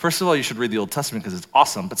Testament. First of all, you should read the Old Testament because it's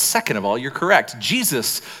awesome. But second of all, you're correct.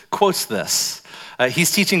 Jesus quotes this.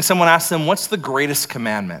 He's teaching, someone asked him, what's the greatest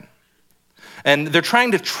commandment? And they're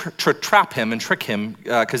trying to trap him and trick him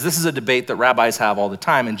because this is a debate that rabbis have all the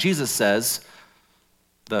time. And Jesus says,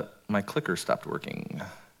 my clicker stopped working.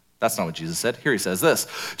 That's not what Jesus said. Here he says this.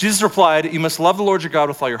 Jesus replied, you must love the Lord your God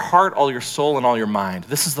with all your heart, all your soul, and all your mind.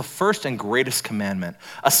 This is the first and greatest commandment.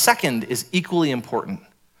 A second is equally important.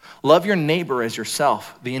 Love your neighbor as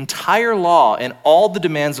yourself. The entire law and all the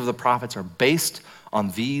demands of the prophets are based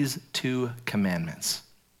on these two commandments.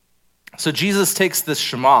 So Jesus takes this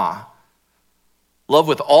Shema, love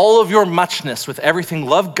with all of your muchness, with everything,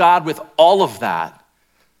 love God with all of that.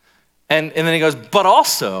 And then he goes, but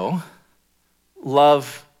also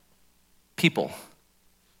love people.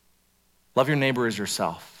 Love your neighbor as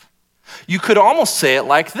yourself. You could almost say it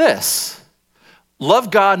like this. Love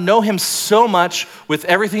God, know him so much with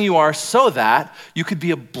everything you are so that you could be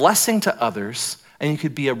a blessing to others and you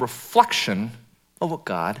could be a reflection of what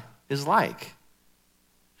God is like.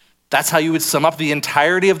 That's how you would sum up the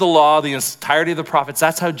entirety of the law, the entirety of the prophets.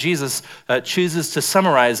 That's how Jesus chooses to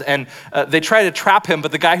summarize. And they try to trap him,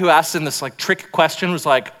 but the guy who asked him this trick question was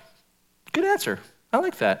like, good answer. I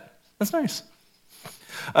like that. That's nice.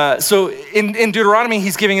 So in Deuteronomy,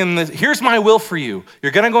 he's giving them this, here's my will for you.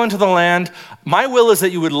 You're going to go into the land. My will is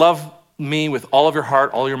that you would love me with all of your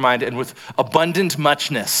heart, all your mind, and with abundant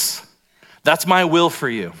muchness. That's my will for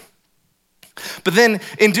you. But then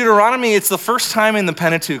in Deuteronomy, it's the first time in the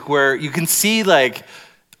Pentateuch where you can see like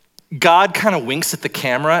God kind of winks at the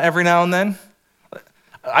camera every now and then.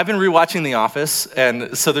 I've been rewatching The Office,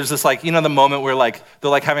 and so there's this like, the moment where like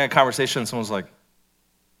they're like having a conversation and someone's like,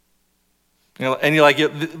 and you're like,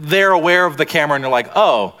 they're aware of the camera and you're like,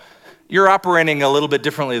 oh, you're operating a little bit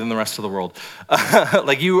differently than the rest of the world.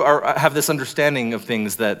 Like you have this understanding of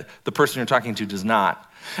things that the person you're talking to does not.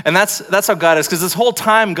 And that's how God is, because this whole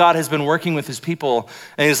time God has been working with his people,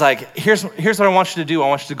 and he's like, here's what I want you to do. I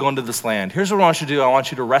want you to go into this land. Here's what I want you to do. I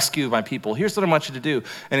want you to rescue my people. Here's what I want you to do.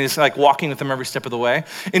 And he's like walking with them every step of the way.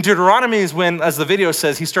 In Deuteronomy is when, as the video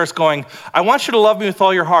says, he starts going, I want you to love me with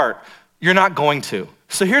all your heart. You're not going to.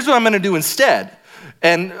 So here's what I'm going to do instead.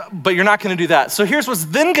 But you're not going to do that. So here's what's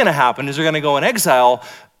then going to happen is you're going to go in exile.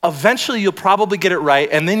 Eventually you'll probably get it right,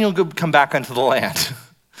 and then you'll come back onto the land.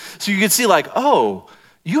 So you can see like, oh,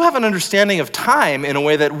 you have an understanding of time in a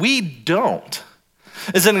way that we don't.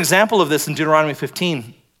 As an example of this in Deuteronomy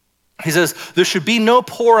 15, he says, there should be no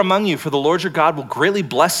poor among you, for the Lord your God will greatly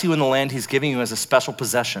bless you in the land he's giving you as a special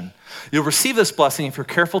possession. You'll receive this blessing if you're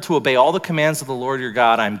careful to obey all the commands of the Lord your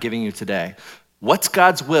God I'm giving you today. What's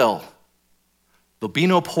God's will? There'll be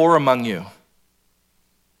no poor among you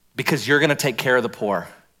because you're going to take care of the poor.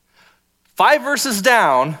 5 verses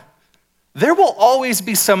down, there will always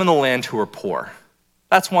be some in the land who are poor.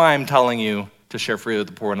 That's why I'm telling you to share freely with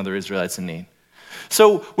the poor and other Israelites in need.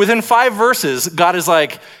 So within 5 verses, God is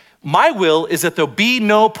like, my will is that there'll be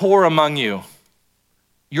no poor among you.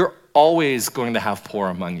 You're always going to have poor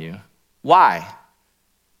among you. Why?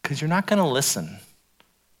 Because you're not going to listen.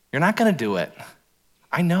 You're not going to do it.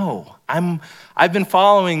 I know. I've been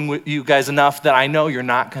following you guys enough that I know you're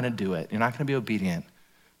not going to do it. You're not going to be obedient.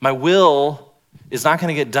 My will is not going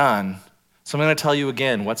to get done. So I'm going to tell you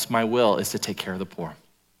again, what's my will is to take care of the poor.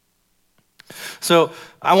 So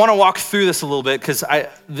I want to walk through this a little bit because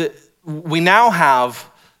we now have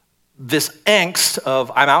this angst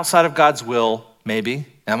of I'm outside of God's will, maybe.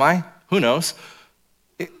 Am I? Who knows?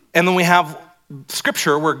 And then we have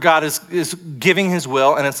scripture where God is giving his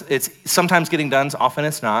will, and it's sometimes getting done, often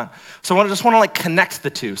it's not. So I just want to like connect the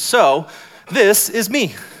two. So this is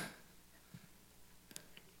me.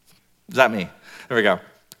 Is that me? There we go.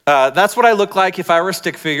 That's what I look like if I were a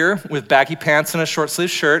stick figure with baggy pants and a short sleeve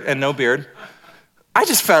shirt and no beard. I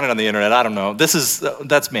just found it on the internet. I don't know.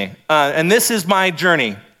 That's me. And this is my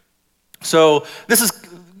journey. So this is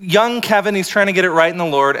young Kevin. He's trying to get it right in the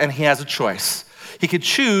Lord, and he has a choice. He could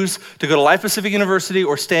choose to go to Life Pacific University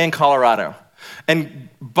or stay in Colorado. And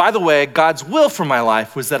by the way, God's will for my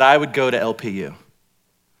life was that I would go to LPU.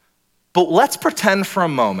 But let's pretend for a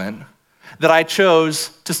moment that I chose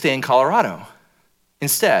to stay in Colorado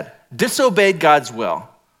instead, disobeyed God's will.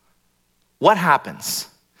 What happens?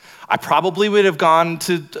 I probably would have gone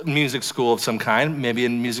to music school of some kind, maybe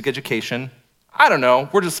in music education. I don't know.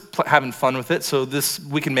 We're just having fun with it, so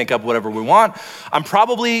we can make up whatever we want. I'm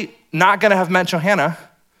probably not going to have met Johanna,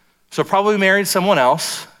 so probably married someone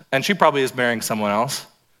else, and she probably is marrying someone else.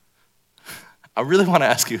 I really want to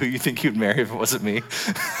ask you who you think you'd marry if it wasn't me.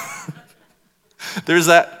 There's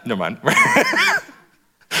that. Never mind.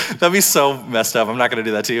 That'd be so messed up. I'm not going to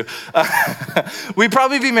do that to you. We'd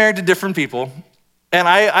probably be married to different people. And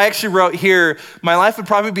I actually wrote here, my life would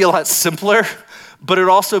probably be a lot simpler, but it'd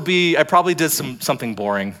also be, I probably did something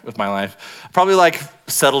boring with my life. Probably like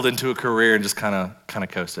settled into a career and just kind of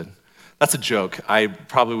coasted. That's a joke. I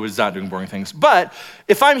probably was not doing boring things. But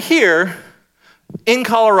if I'm here in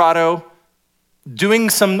Colorado doing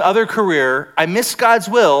some other career, I miss God's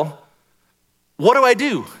will, what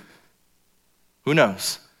do? Who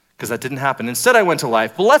knows? Because that didn't happen. Instead, I went to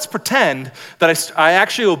Life. But let's pretend that I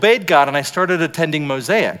actually obeyed God and I started attending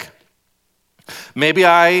Mosaic. Maybe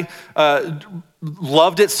I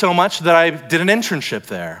loved it so much that I did an internship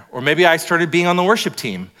there. Or maybe I started being on the worship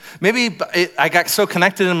team. Maybe I got so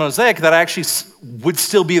connected in Mosaic that I actually would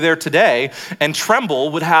still be there today, and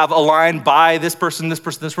Tremble would have a line by this person,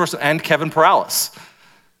 and Kevin Perales.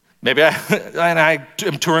 Maybe I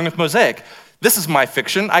am touring with Mosaic. This is my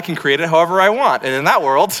fiction. I can create it however I want. And in that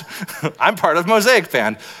world, I'm part of Mosaic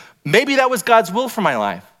Band. Maybe that was God's will for my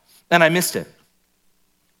life, and I missed it.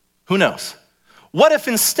 Who knows? What if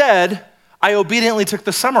instead I obediently took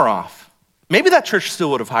the summer off? Maybe that church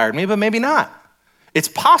still would have hired me, but maybe not. It's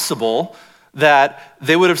possible that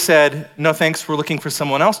they would have said, no thanks, we're looking for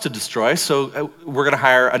someone else to destroy, so we're going to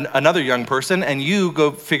hire another young person, and you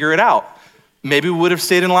go figure it out. Maybe we would have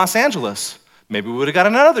stayed in Los Angeles. Maybe we would have got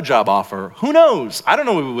another job offer. Who knows? I don't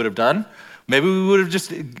know what we would have done. Maybe we would have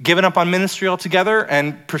just given up on ministry altogether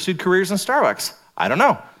and pursued careers in Starbucks. I don't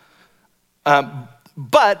know.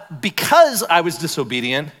 But because I was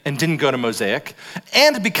disobedient and didn't go to Mosaic,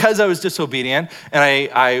 and because I was disobedient and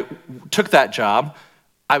I took that job,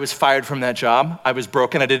 I was fired from that job. I was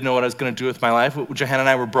broken. I didn't know what I was going to do with my life. Johanna and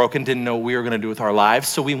I were broken, didn't know what we were going to do with our lives.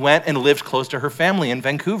 So we went and lived close to her family in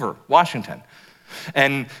Vancouver, Washington.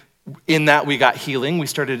 And in that, we got healing. We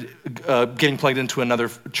started getting plugged into another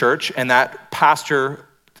church, and that pastor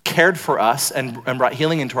cared for us and brought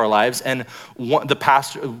healing into our lives. And one of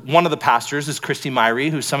the pastors is Christy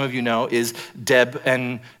Myrie, who some of you know is Deb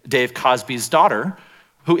and Dave Cosby's daughter,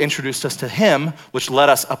 who introduced us to him, which led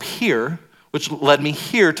us up here, which led me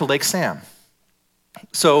here to Lake Sam.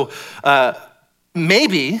 So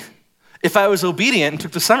maybe if I was obedient and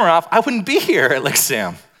took the summer off, I wouldn't be here at Lake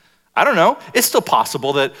Sam. I don't know. It's still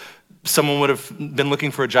possible that someone would have been looking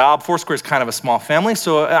for a job. Foursquare is kind of a small family,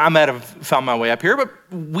 so I might have found my way up here, but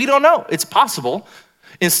we don't know. It's possible.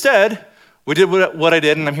 Instead, we did what I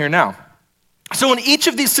did, and I'm here now. So in each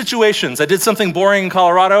of these situations, I did something boring in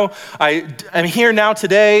Colorado. I'm here now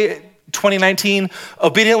today, 2019,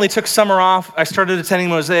 obediently took summer off. I started attending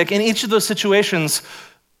Mosaic. In each of those situations,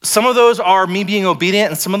 some of those are me being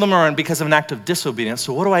obedient, and some of them are because of an act of disobedience.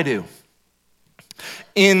 So what do I do?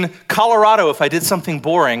 In Colorado, if I did something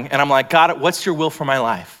boring and I'm like, God, what's your will for my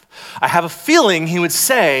life? I have a feeling he would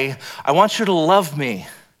say, I want you to love me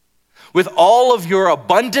with all of your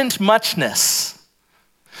abundant muchness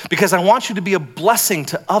because I want you to be a blessing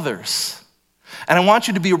to others. And I want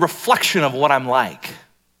you to be a reflection of what I'm like.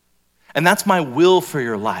 And that's my will for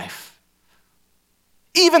your life.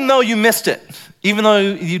 Even though you missed it, even though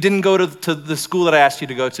you didn't go to the school that I asked you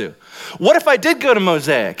to go to. What if I did go to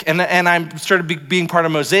Mosaic and I started being part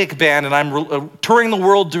of Mosaic band and I'm touring the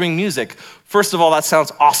world doing music? First of all, that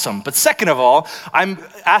sounds awesome. But second of all, I'm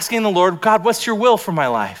asking the Lord, God, what's your will for my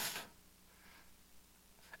life?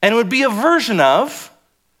 And it would be a version of,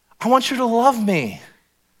 I want you to love me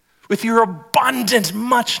with your abundant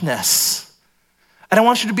muchness. And I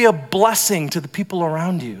want you to be a blessing to the people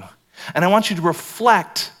around you. And I want you to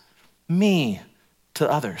reflect me to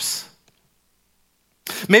others.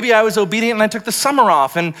 Maybe I was obedient and I took the summer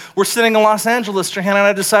off and we're sitting in Los Angeles. Johanna and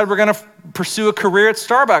I decided we're going to pursue a career at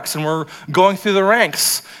Starbucks and we're going through the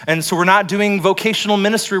ranks. And so we're not doing vocational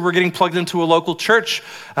ministry. We're getting plugged into a local church,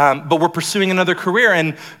 but we're pursuing another career.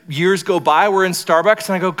 And years go by, we're in Starbucks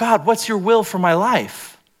and I go, God, what's your will for my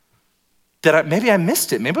life? Maybe I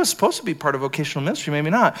missed it. Maybe I was supposed to be part of vocational ministry, maybe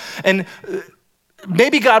not. And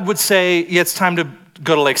maybe God would say, yeah, it's time to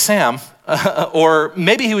go to Lake Sam. Or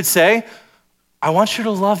maybe he would say, I want you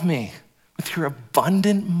to love me with your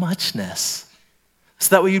abundant muchness.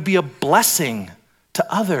 So that way you'd be a blessing to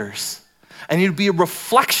others. And you'd be a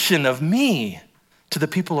reflection of me to the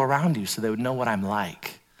people around you so they would know what I'm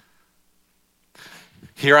like.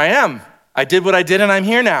 Here I am. I did what I did and I'm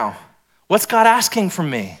here now. What's God asking from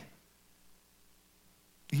me?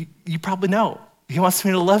 You probably know. He wants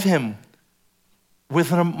me to love him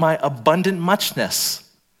with my abundant muchness.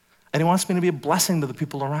 And he wants me to be a blessing to the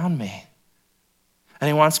people around me. And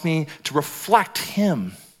he wants me to reflect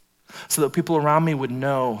him so that people around me would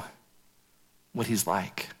know what he's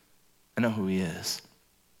like and know who he is.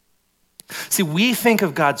 See, we think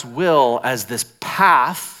of God's will as this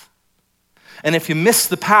path, and if you miss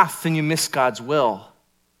the path, then you miss God's will.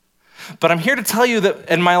 But I'm here to tell you that,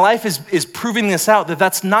 and my life is proving this out, that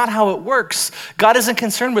that's not how it works. God isn't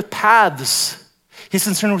concerned with paths. He's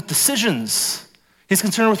concerned with decisions. He's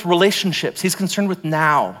concerned with relationships. He's concerned with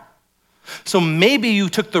now. So maybe you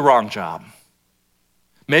took the wrong job.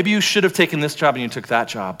 Maybe you should have taken this job and you took that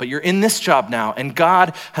job, but you're in this job now, and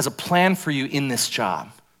God has a plan for you in this job.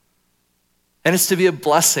 And it's to be a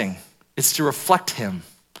blessing. It's to reflect him.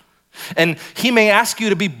 And he may ask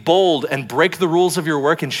you to be bold and break the rules of your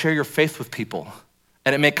work and share your faith with people.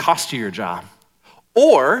 And it may cost you your job.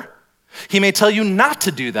 Or he may tell you not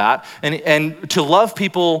to do that and to love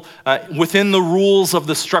people within the rules of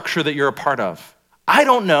the structure that you're a part of. I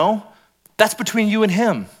don't know. That's between you and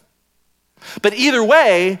him. But either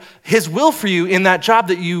way, his will for you in that job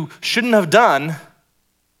that you shouldn't have done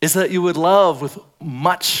is that you would love with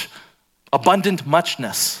much, abundant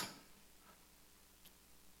muchness.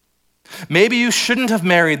 Maybe you shouldn't have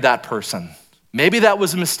married that person. Maybe that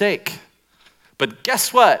was a mistake. But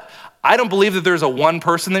guess what? I don't believe that there's a one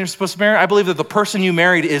person that you're supposed to marry. I believe that the person you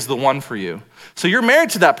married is the one for you. So you're married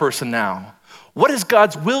to that person now. What is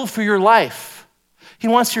God's will for your life? He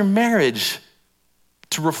wants your marriage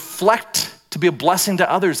to reflect, to be a blessing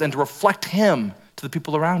to others and to reflect him to the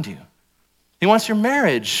people around you. He wants your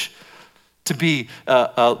marriage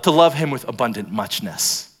to love him with abundant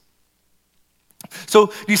muchness.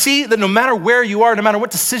 So you see that no matter where you are, no matter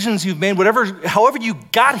what decisions you've made, however you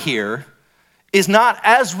got here is not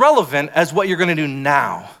as relevant as what you're going to do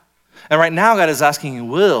now. And right now, God is asking you,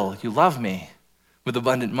 will you love me with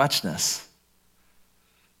abundant muchness?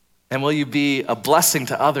 And will you be a blessing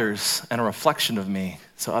to others and a reflection of me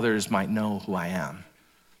so others might know who I am?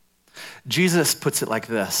 Jesus puts it like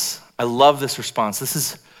this. I love this response. This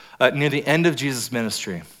is near the end of Jesus'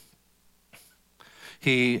 ministry.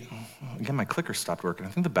 Again, my clicker stopped working. I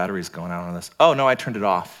think the battery's going out on this. Oh, no, I turned it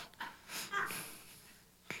off.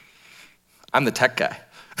 I'm the tech guy.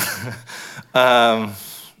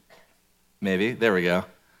 Maybe, there we go.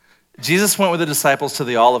 Jesus went with the disciples to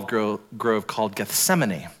the olive grove called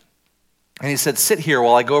Gethsemane. And he said, sit here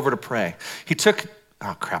while I go over to pray. He took,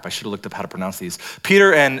 oh crap, I should have looked up how to pronounce these.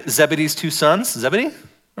 Peter and Zebedee's two sons, Zebedee,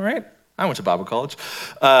 all right? I went to Bible college.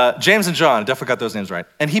 James and John, I definitely got those names right.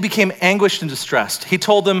 And he became anguished and distressed. He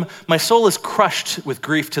told them, my soul is crushed with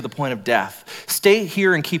grief to the point of death. Stay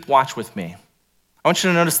here and keep watch with me. I want you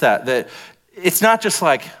to notice that it's not just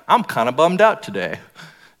like, I'm kind of bummed out today.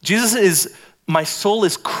 Jesus is, my soul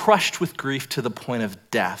is crushed with grief to the point of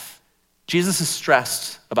death. Jesus is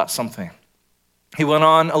stressed about something. He went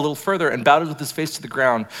on a little further and bowed with his face to the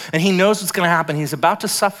ground. And he knows what's going to happen. He's about to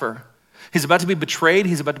suffer. He's about to be betrayed.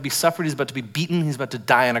 He's about to be suffered. He's about to be beaten. He's about to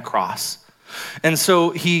die on a cross. And so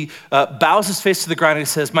he bows his face to the ground and he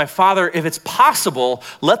says, my Father, if it's possible,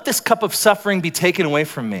 let this cup of suffering be taken away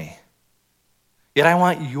from me. Yet I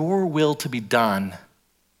want your will to be done,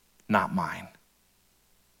 not mine.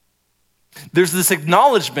 There's this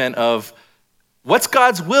acknowledgement of, what's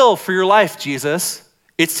God's will for your life, Jesus?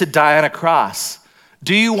 It's to die on a cross.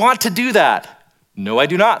 Do you want to do that? No, I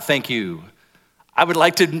do not, thank you. I would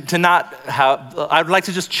like to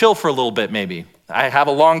just chill for a little bit maybe. I have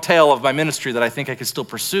a long tail of my ministry that I think I could still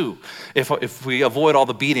pursue if we avoid all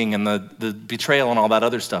the beating and the betrayal and all that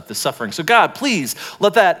other stuff, the suffering. So God, please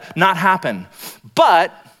let that not happen.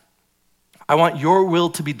 But I want your will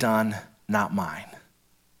to be done, not mine.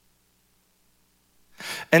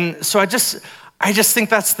 And so I just think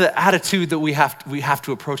that's the attitude that we have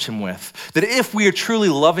to approach him with. That if we are truly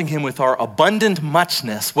loving him with our abundant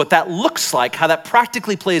muchness, what that looks like, how that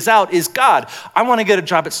practically plays out is, God, I want to get a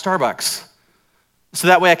job at Starbucks so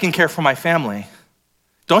that way I can care for my family.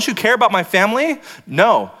 Don't you care about my family?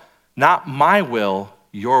 No, not my will,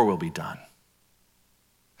 your will be done.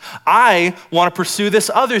 I want to pursue this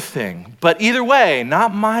other thing, but either way,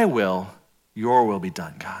 not my will, your will be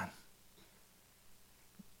done, God.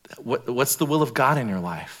 What's the will of God in your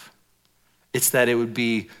life? It's that it would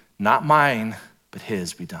be not mine, but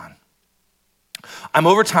his be done. I'm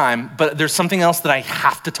over time, but there's something else that I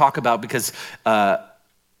have to talk about because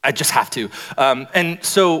I just have to. And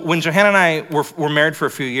so when Johanna and I were married for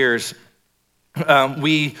a few years,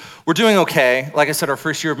 we were doing okay. Like I said, our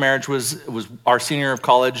first year of marriage was our senior year of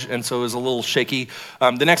college, and so it was a little shaky.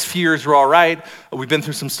 The next few years were all right. We've been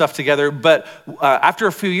through some stuff together, but after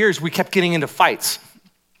a few years, we kept getting into fights.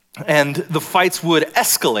 And the fights would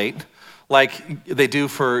escalate like they do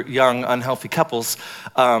for young, unhealthy couples.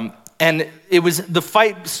 And the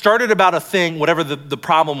fight started about a thing, whatever the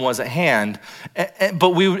problem was at hand. But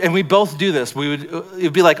we both do this.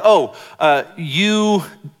 It'd be like, you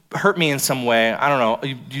hurt me in some way. I don't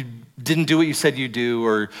know. You didn't do what you said you do,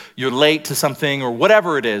 or you're late to something, or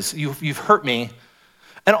whatever it is. You've hurt me.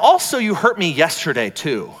 And also you hurt me yesterday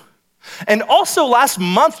too. And also last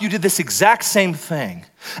month you did this exact same thing.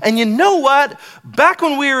 And you know what? Back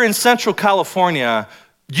when we were in Central California,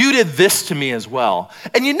 you did this to me as well.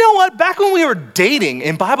 And you know what? Back when we were dating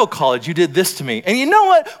in Bible college, you did this to me. And you know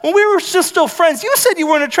what? When we were just still friends, you said you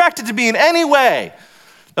weren't attracted to me in any way.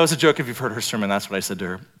 That was a joke if you've heard her sermon. That's what I said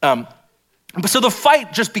to her. So the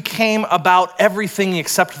fight just became about everything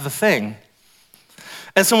except the thing.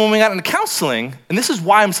 And so when we got into counseling, and this is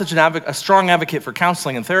why I'm such a strong advocate for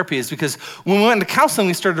counseling and therapy, is because when we went into counseling,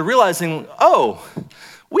 we started realizing,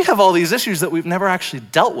 we have all these issues that we've never actually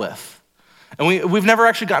dealt with. And we've never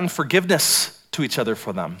actually gotten forgiveness to each other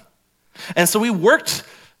for them. And so we worked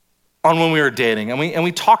on when we were dating, and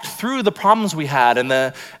we talked through the problems we had and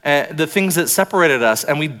the things that separated us,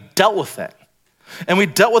 and we dealt with it. And we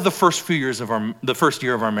dealt with the first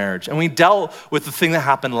year of our marriage, and we dealt with the thing that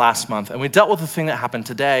happened last month, and we dealt with the thing that happened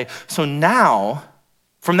today. So now,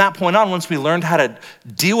 from that point on, once we learned how to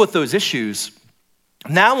deal with those issues,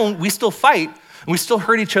 now when we still fight, and we still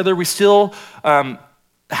hurt each other, we still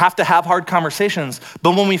have to have hard conversations,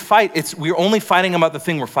 but when we fight, we're only fighting about the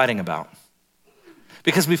thing we're fighting about.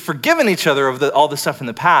 Because we've forgiven each other of all the stuff in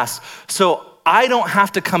the past. So I don't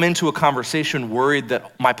have to come into a conversation worried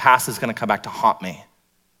that my past is gonna come back to haunt me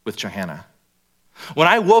with Johanna. When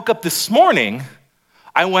I woke up this morning,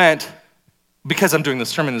 I went, because I'm doing this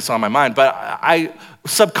sermon that's on my mind, but I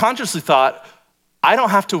subconsciously thought, I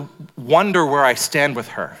don't have to wonder where I stand with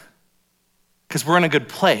her because we're in a good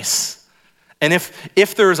place. And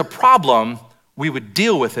if there is a problem, we would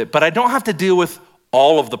deal with it, but I don't have to deal with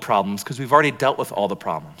all of the problems because we've already dealt with all the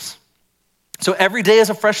problems. So every day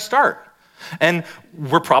is a fresh start. And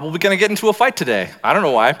we're probably gonna get into a fight today. I don't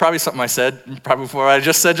know why, probably something I said, probably before I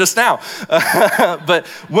just said just now. But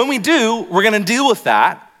when we do, we're gonna deal with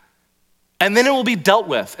that, and then it will be dealt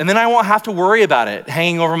with. And then I won't have to worry about it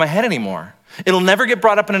hanging over my head anymore. It'll never get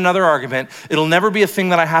brought up in another argument. It'll never be a thing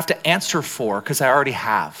that I have to answer for because I already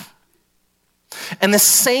have. And the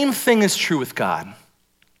same thing is true with God.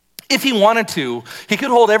 If he wanted to, he could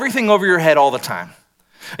hold everything over your head all the time.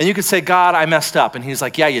 And you could say, God, I messed up. And he's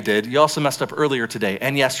like, yeah, you did. You also messed up earlier today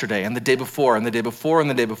and yesterday and the day before and the day before and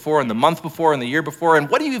the day before and the month before and the year before. And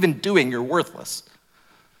what are you even doing? You're worthless.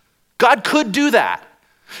 God could do that.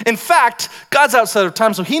 In fact, God's outside of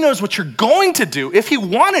time, so he knows what you're going to do. If he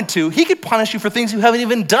wanted to, he could punish you for things you haven't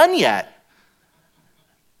even done yet.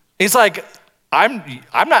 He's like, I'm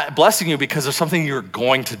not blessing you because of something you're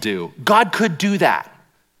going to do. God could do that,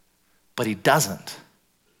 but he doesn't.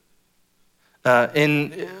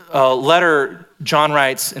 In a letter, John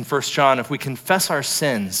writes in 1 John, if we confess our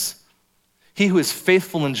sins, he who is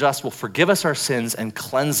faithful and just will forgive us our sins and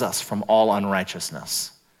cleanse us from all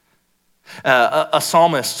unrighteousness. A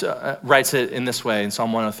psalmist writes it in this way in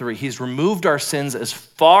Psalm 103, he's removed our sins as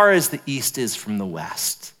far as the east is from the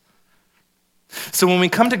west. So when we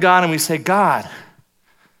come to God and we say, God,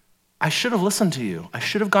 I should have listened to you. I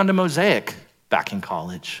should have gone to Mosaic back in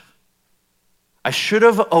college. I should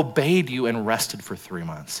have obeyed you and rested for 3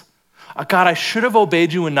 months. God, I should have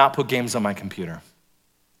obeyed you and not put games on my computer.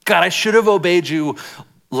 God, I should have obeyed you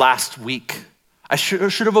last week. I should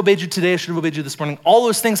have obeyed you today. I should have obeyed you this morning. All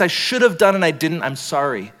those things I should have done and I didn't. I'm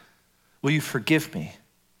sorry. Will you forgive me?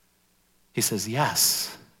 He says,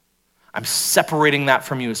 yes. I'm separating that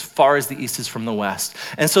from you as far as the east is from the west.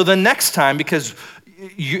 And so the next time, because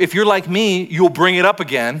if you're like me, you'll bring it up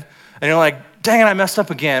again. And you're like, dang it, I messed up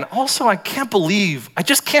again. Also, I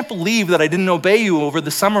just can't believe that I didn't obey you over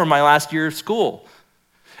the summer of my last year of school.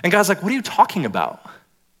 And God's like, what are you talking about?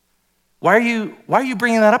 Why are you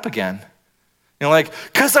bringing that up again? You're like,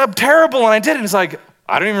 because I'm terrible and I did it. And it's like,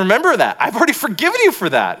 I don't even remember that. I've already forgiven you for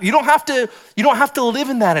that. You don't have to live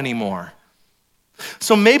in that anymore.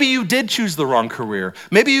 So maybe you did choose the wrong career.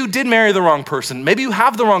 Maybe you did marry the wrong person. Maybe you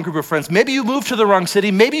have the wrong group of friends. Maybe you moved to the wrong city.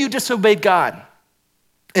 Maybe you disobeyed God.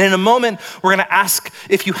 And in a moment, we're gonna ask,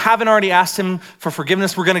 if you haven't already asked him for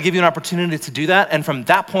forgiveness, we're gonna give you an opportunity to do that. And from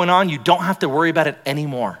that point on, you don't have to worry about it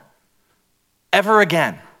anymore, ever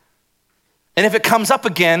again. And if it comes up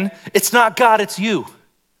again, it's not God, it's you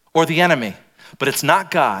or the enemy, but it's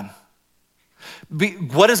not God.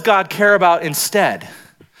 What does God care about instead?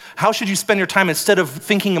 How should you spend your time instead of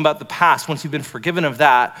thinking about the past once you've been forgiven of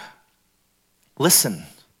that? Listen,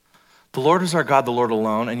 the Lord is our God, the Lord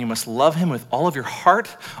alone, and you must love him with all of your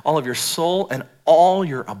heart, all of your soul, and all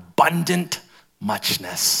your abundant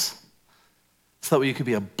muchness, so that you could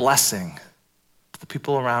be a blessing to the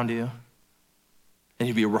people around you, and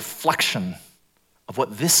you'd be a reflection of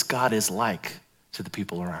what this God is like to the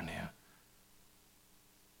people around you.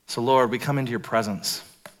 So Lord, we come into your presence,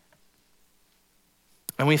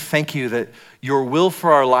 and we thank you that your will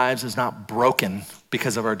for our lives is not broken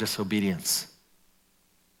because of our disobedience.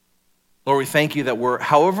 Lord, we thank you that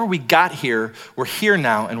however we got here, we're here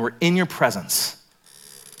now and we're in your presence.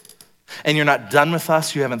 And you're not done with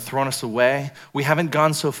us. You haven't thrown us away. We haven't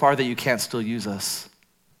gone so far that you can't still use us.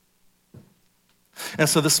 And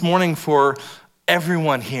so this morning for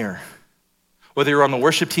everyone here, whether you're on the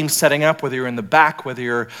worship team setting up, whether you're in the back, whether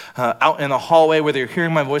you're out in the hallway, whether you're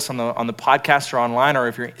hearing my voice on the podcast or online, or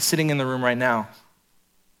if you're sitting in the room right now,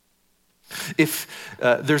 if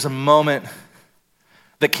there's a moment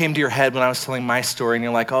that came to your head when I was telling my story and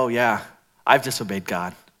you're like, oh yeah, I've disobeyed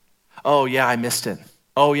God. Oh yeah, I missed it.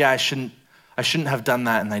 Oh yeah, I shouldn't have done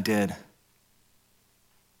that and I did.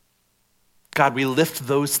 God, we lift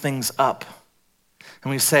those things up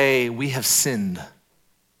and we say, we have sinned.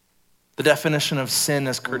 The definition of sin,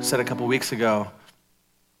 as Kurt said a couple weeks ago,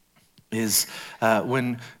 is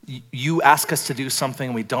when you ask us to do something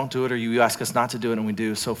and we don't do it, or you ask us not to do it and we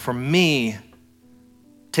do. So for me,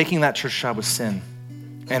 taking that church job was sin.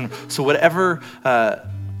 And so whatever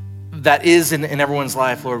that is in everyone's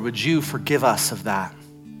life, Lord, would you forgive us of that?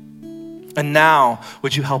 And now,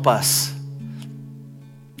 would you help us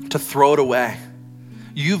to throw it away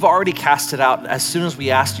You've already cast it out as soon as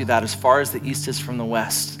we asked you that, as far as the east is from the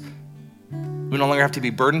west. We no longer have to be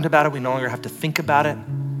burdened about it. We no longer have to think about it.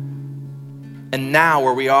 And now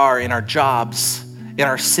where we are in our jobs, in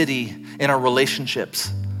our city, in our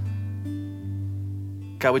relationships,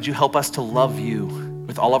 God, would you help us to love you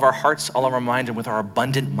with all of our hearts, all of our mind, and with our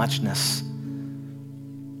abundant muchness?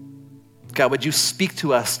 God, would you speak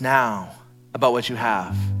to us now about what you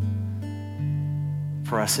have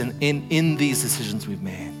for us in these decisions we've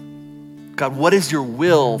made? God, what is your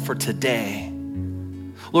will for today?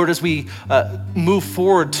 Lord, as we move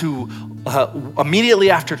forward to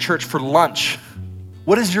immediately after church for lunch,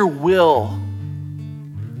 what is your will?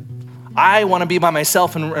 I want to be by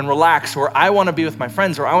myself and relax, or I want to be with my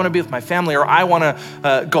friends, or I want to be with my family, or I want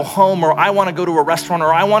to go home, or I want to go to a restaurant,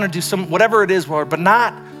 or I want to do whatever it is, Lord, but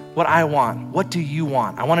not what I want. What do you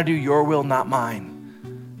want? I want to do your will, not mine.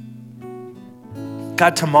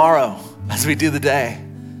 God, tomorrow, as we do the day,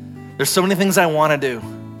 there's so many things I want to do.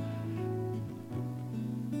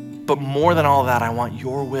 But more than all that, I want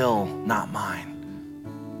your will, not mine.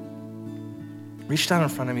 Reach down in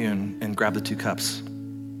front of you and grab the 2 cups.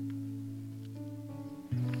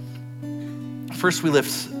 First, we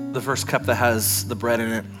lift the first cup that has the bread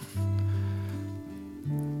in it.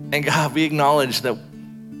 And God, we acknowledge that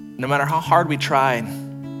no matter how hard we tried,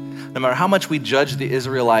 no matter how much we judge the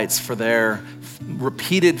Israelites for their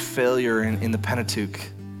repeated failure in the Pentateuch,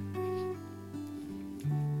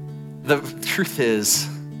 the truth is,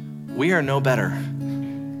 we are no better.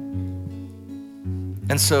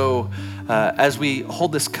 And so as we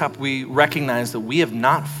hold this cup, we recognize that we have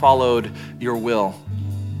not followed your will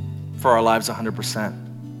for our lives 100%.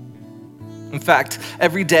 In fact,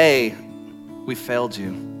 every day we failed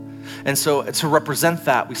you. And so to represent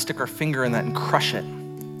that, we stick our finger in that and crush it.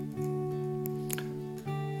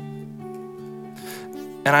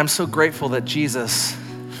 And I'm so grateful that Jesus,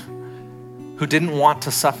 who didn't want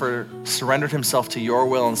to suffer, surrendered himself to your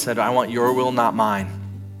will and said, I want your will, not mine.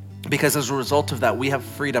 Because as a result of that, we have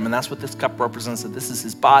freedom. And that's what this cup represents, that this is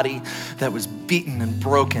his body that was beaten and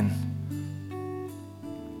broken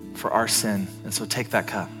for our sin. And so take that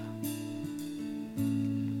cup.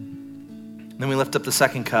 Then we lift up the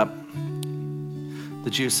second cup,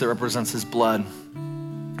 the juice that represents his blood.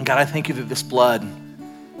 And God, I thank you that this blood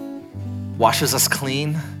washes us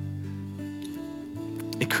clean.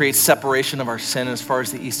 It creates separation of our sin as far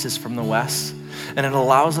as the east is from the west. And it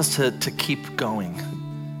allows us to keep going.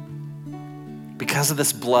 Because of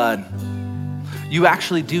this blood, you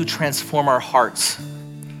actually do transform our hearts.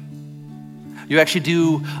 You actually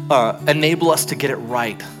do enable us to get it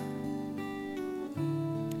right.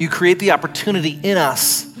 You create the opportunity in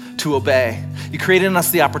us to obey. You create in us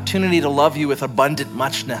the opportunity to love you with abundant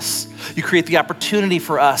muchness. You create the opportunity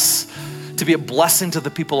for us to be a blessing to the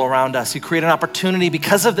people around us. You create an opportunity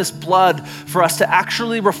because of this blood for us to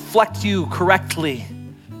actually reflect you correctly.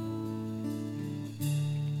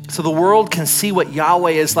 So the world can see what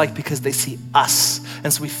Yahweh is like because they see us.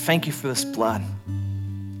 And so we thank you for this blood.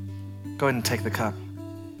 Go ahead and take the cup.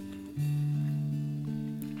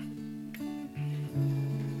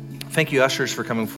 Thank you, ushers, for coming forward.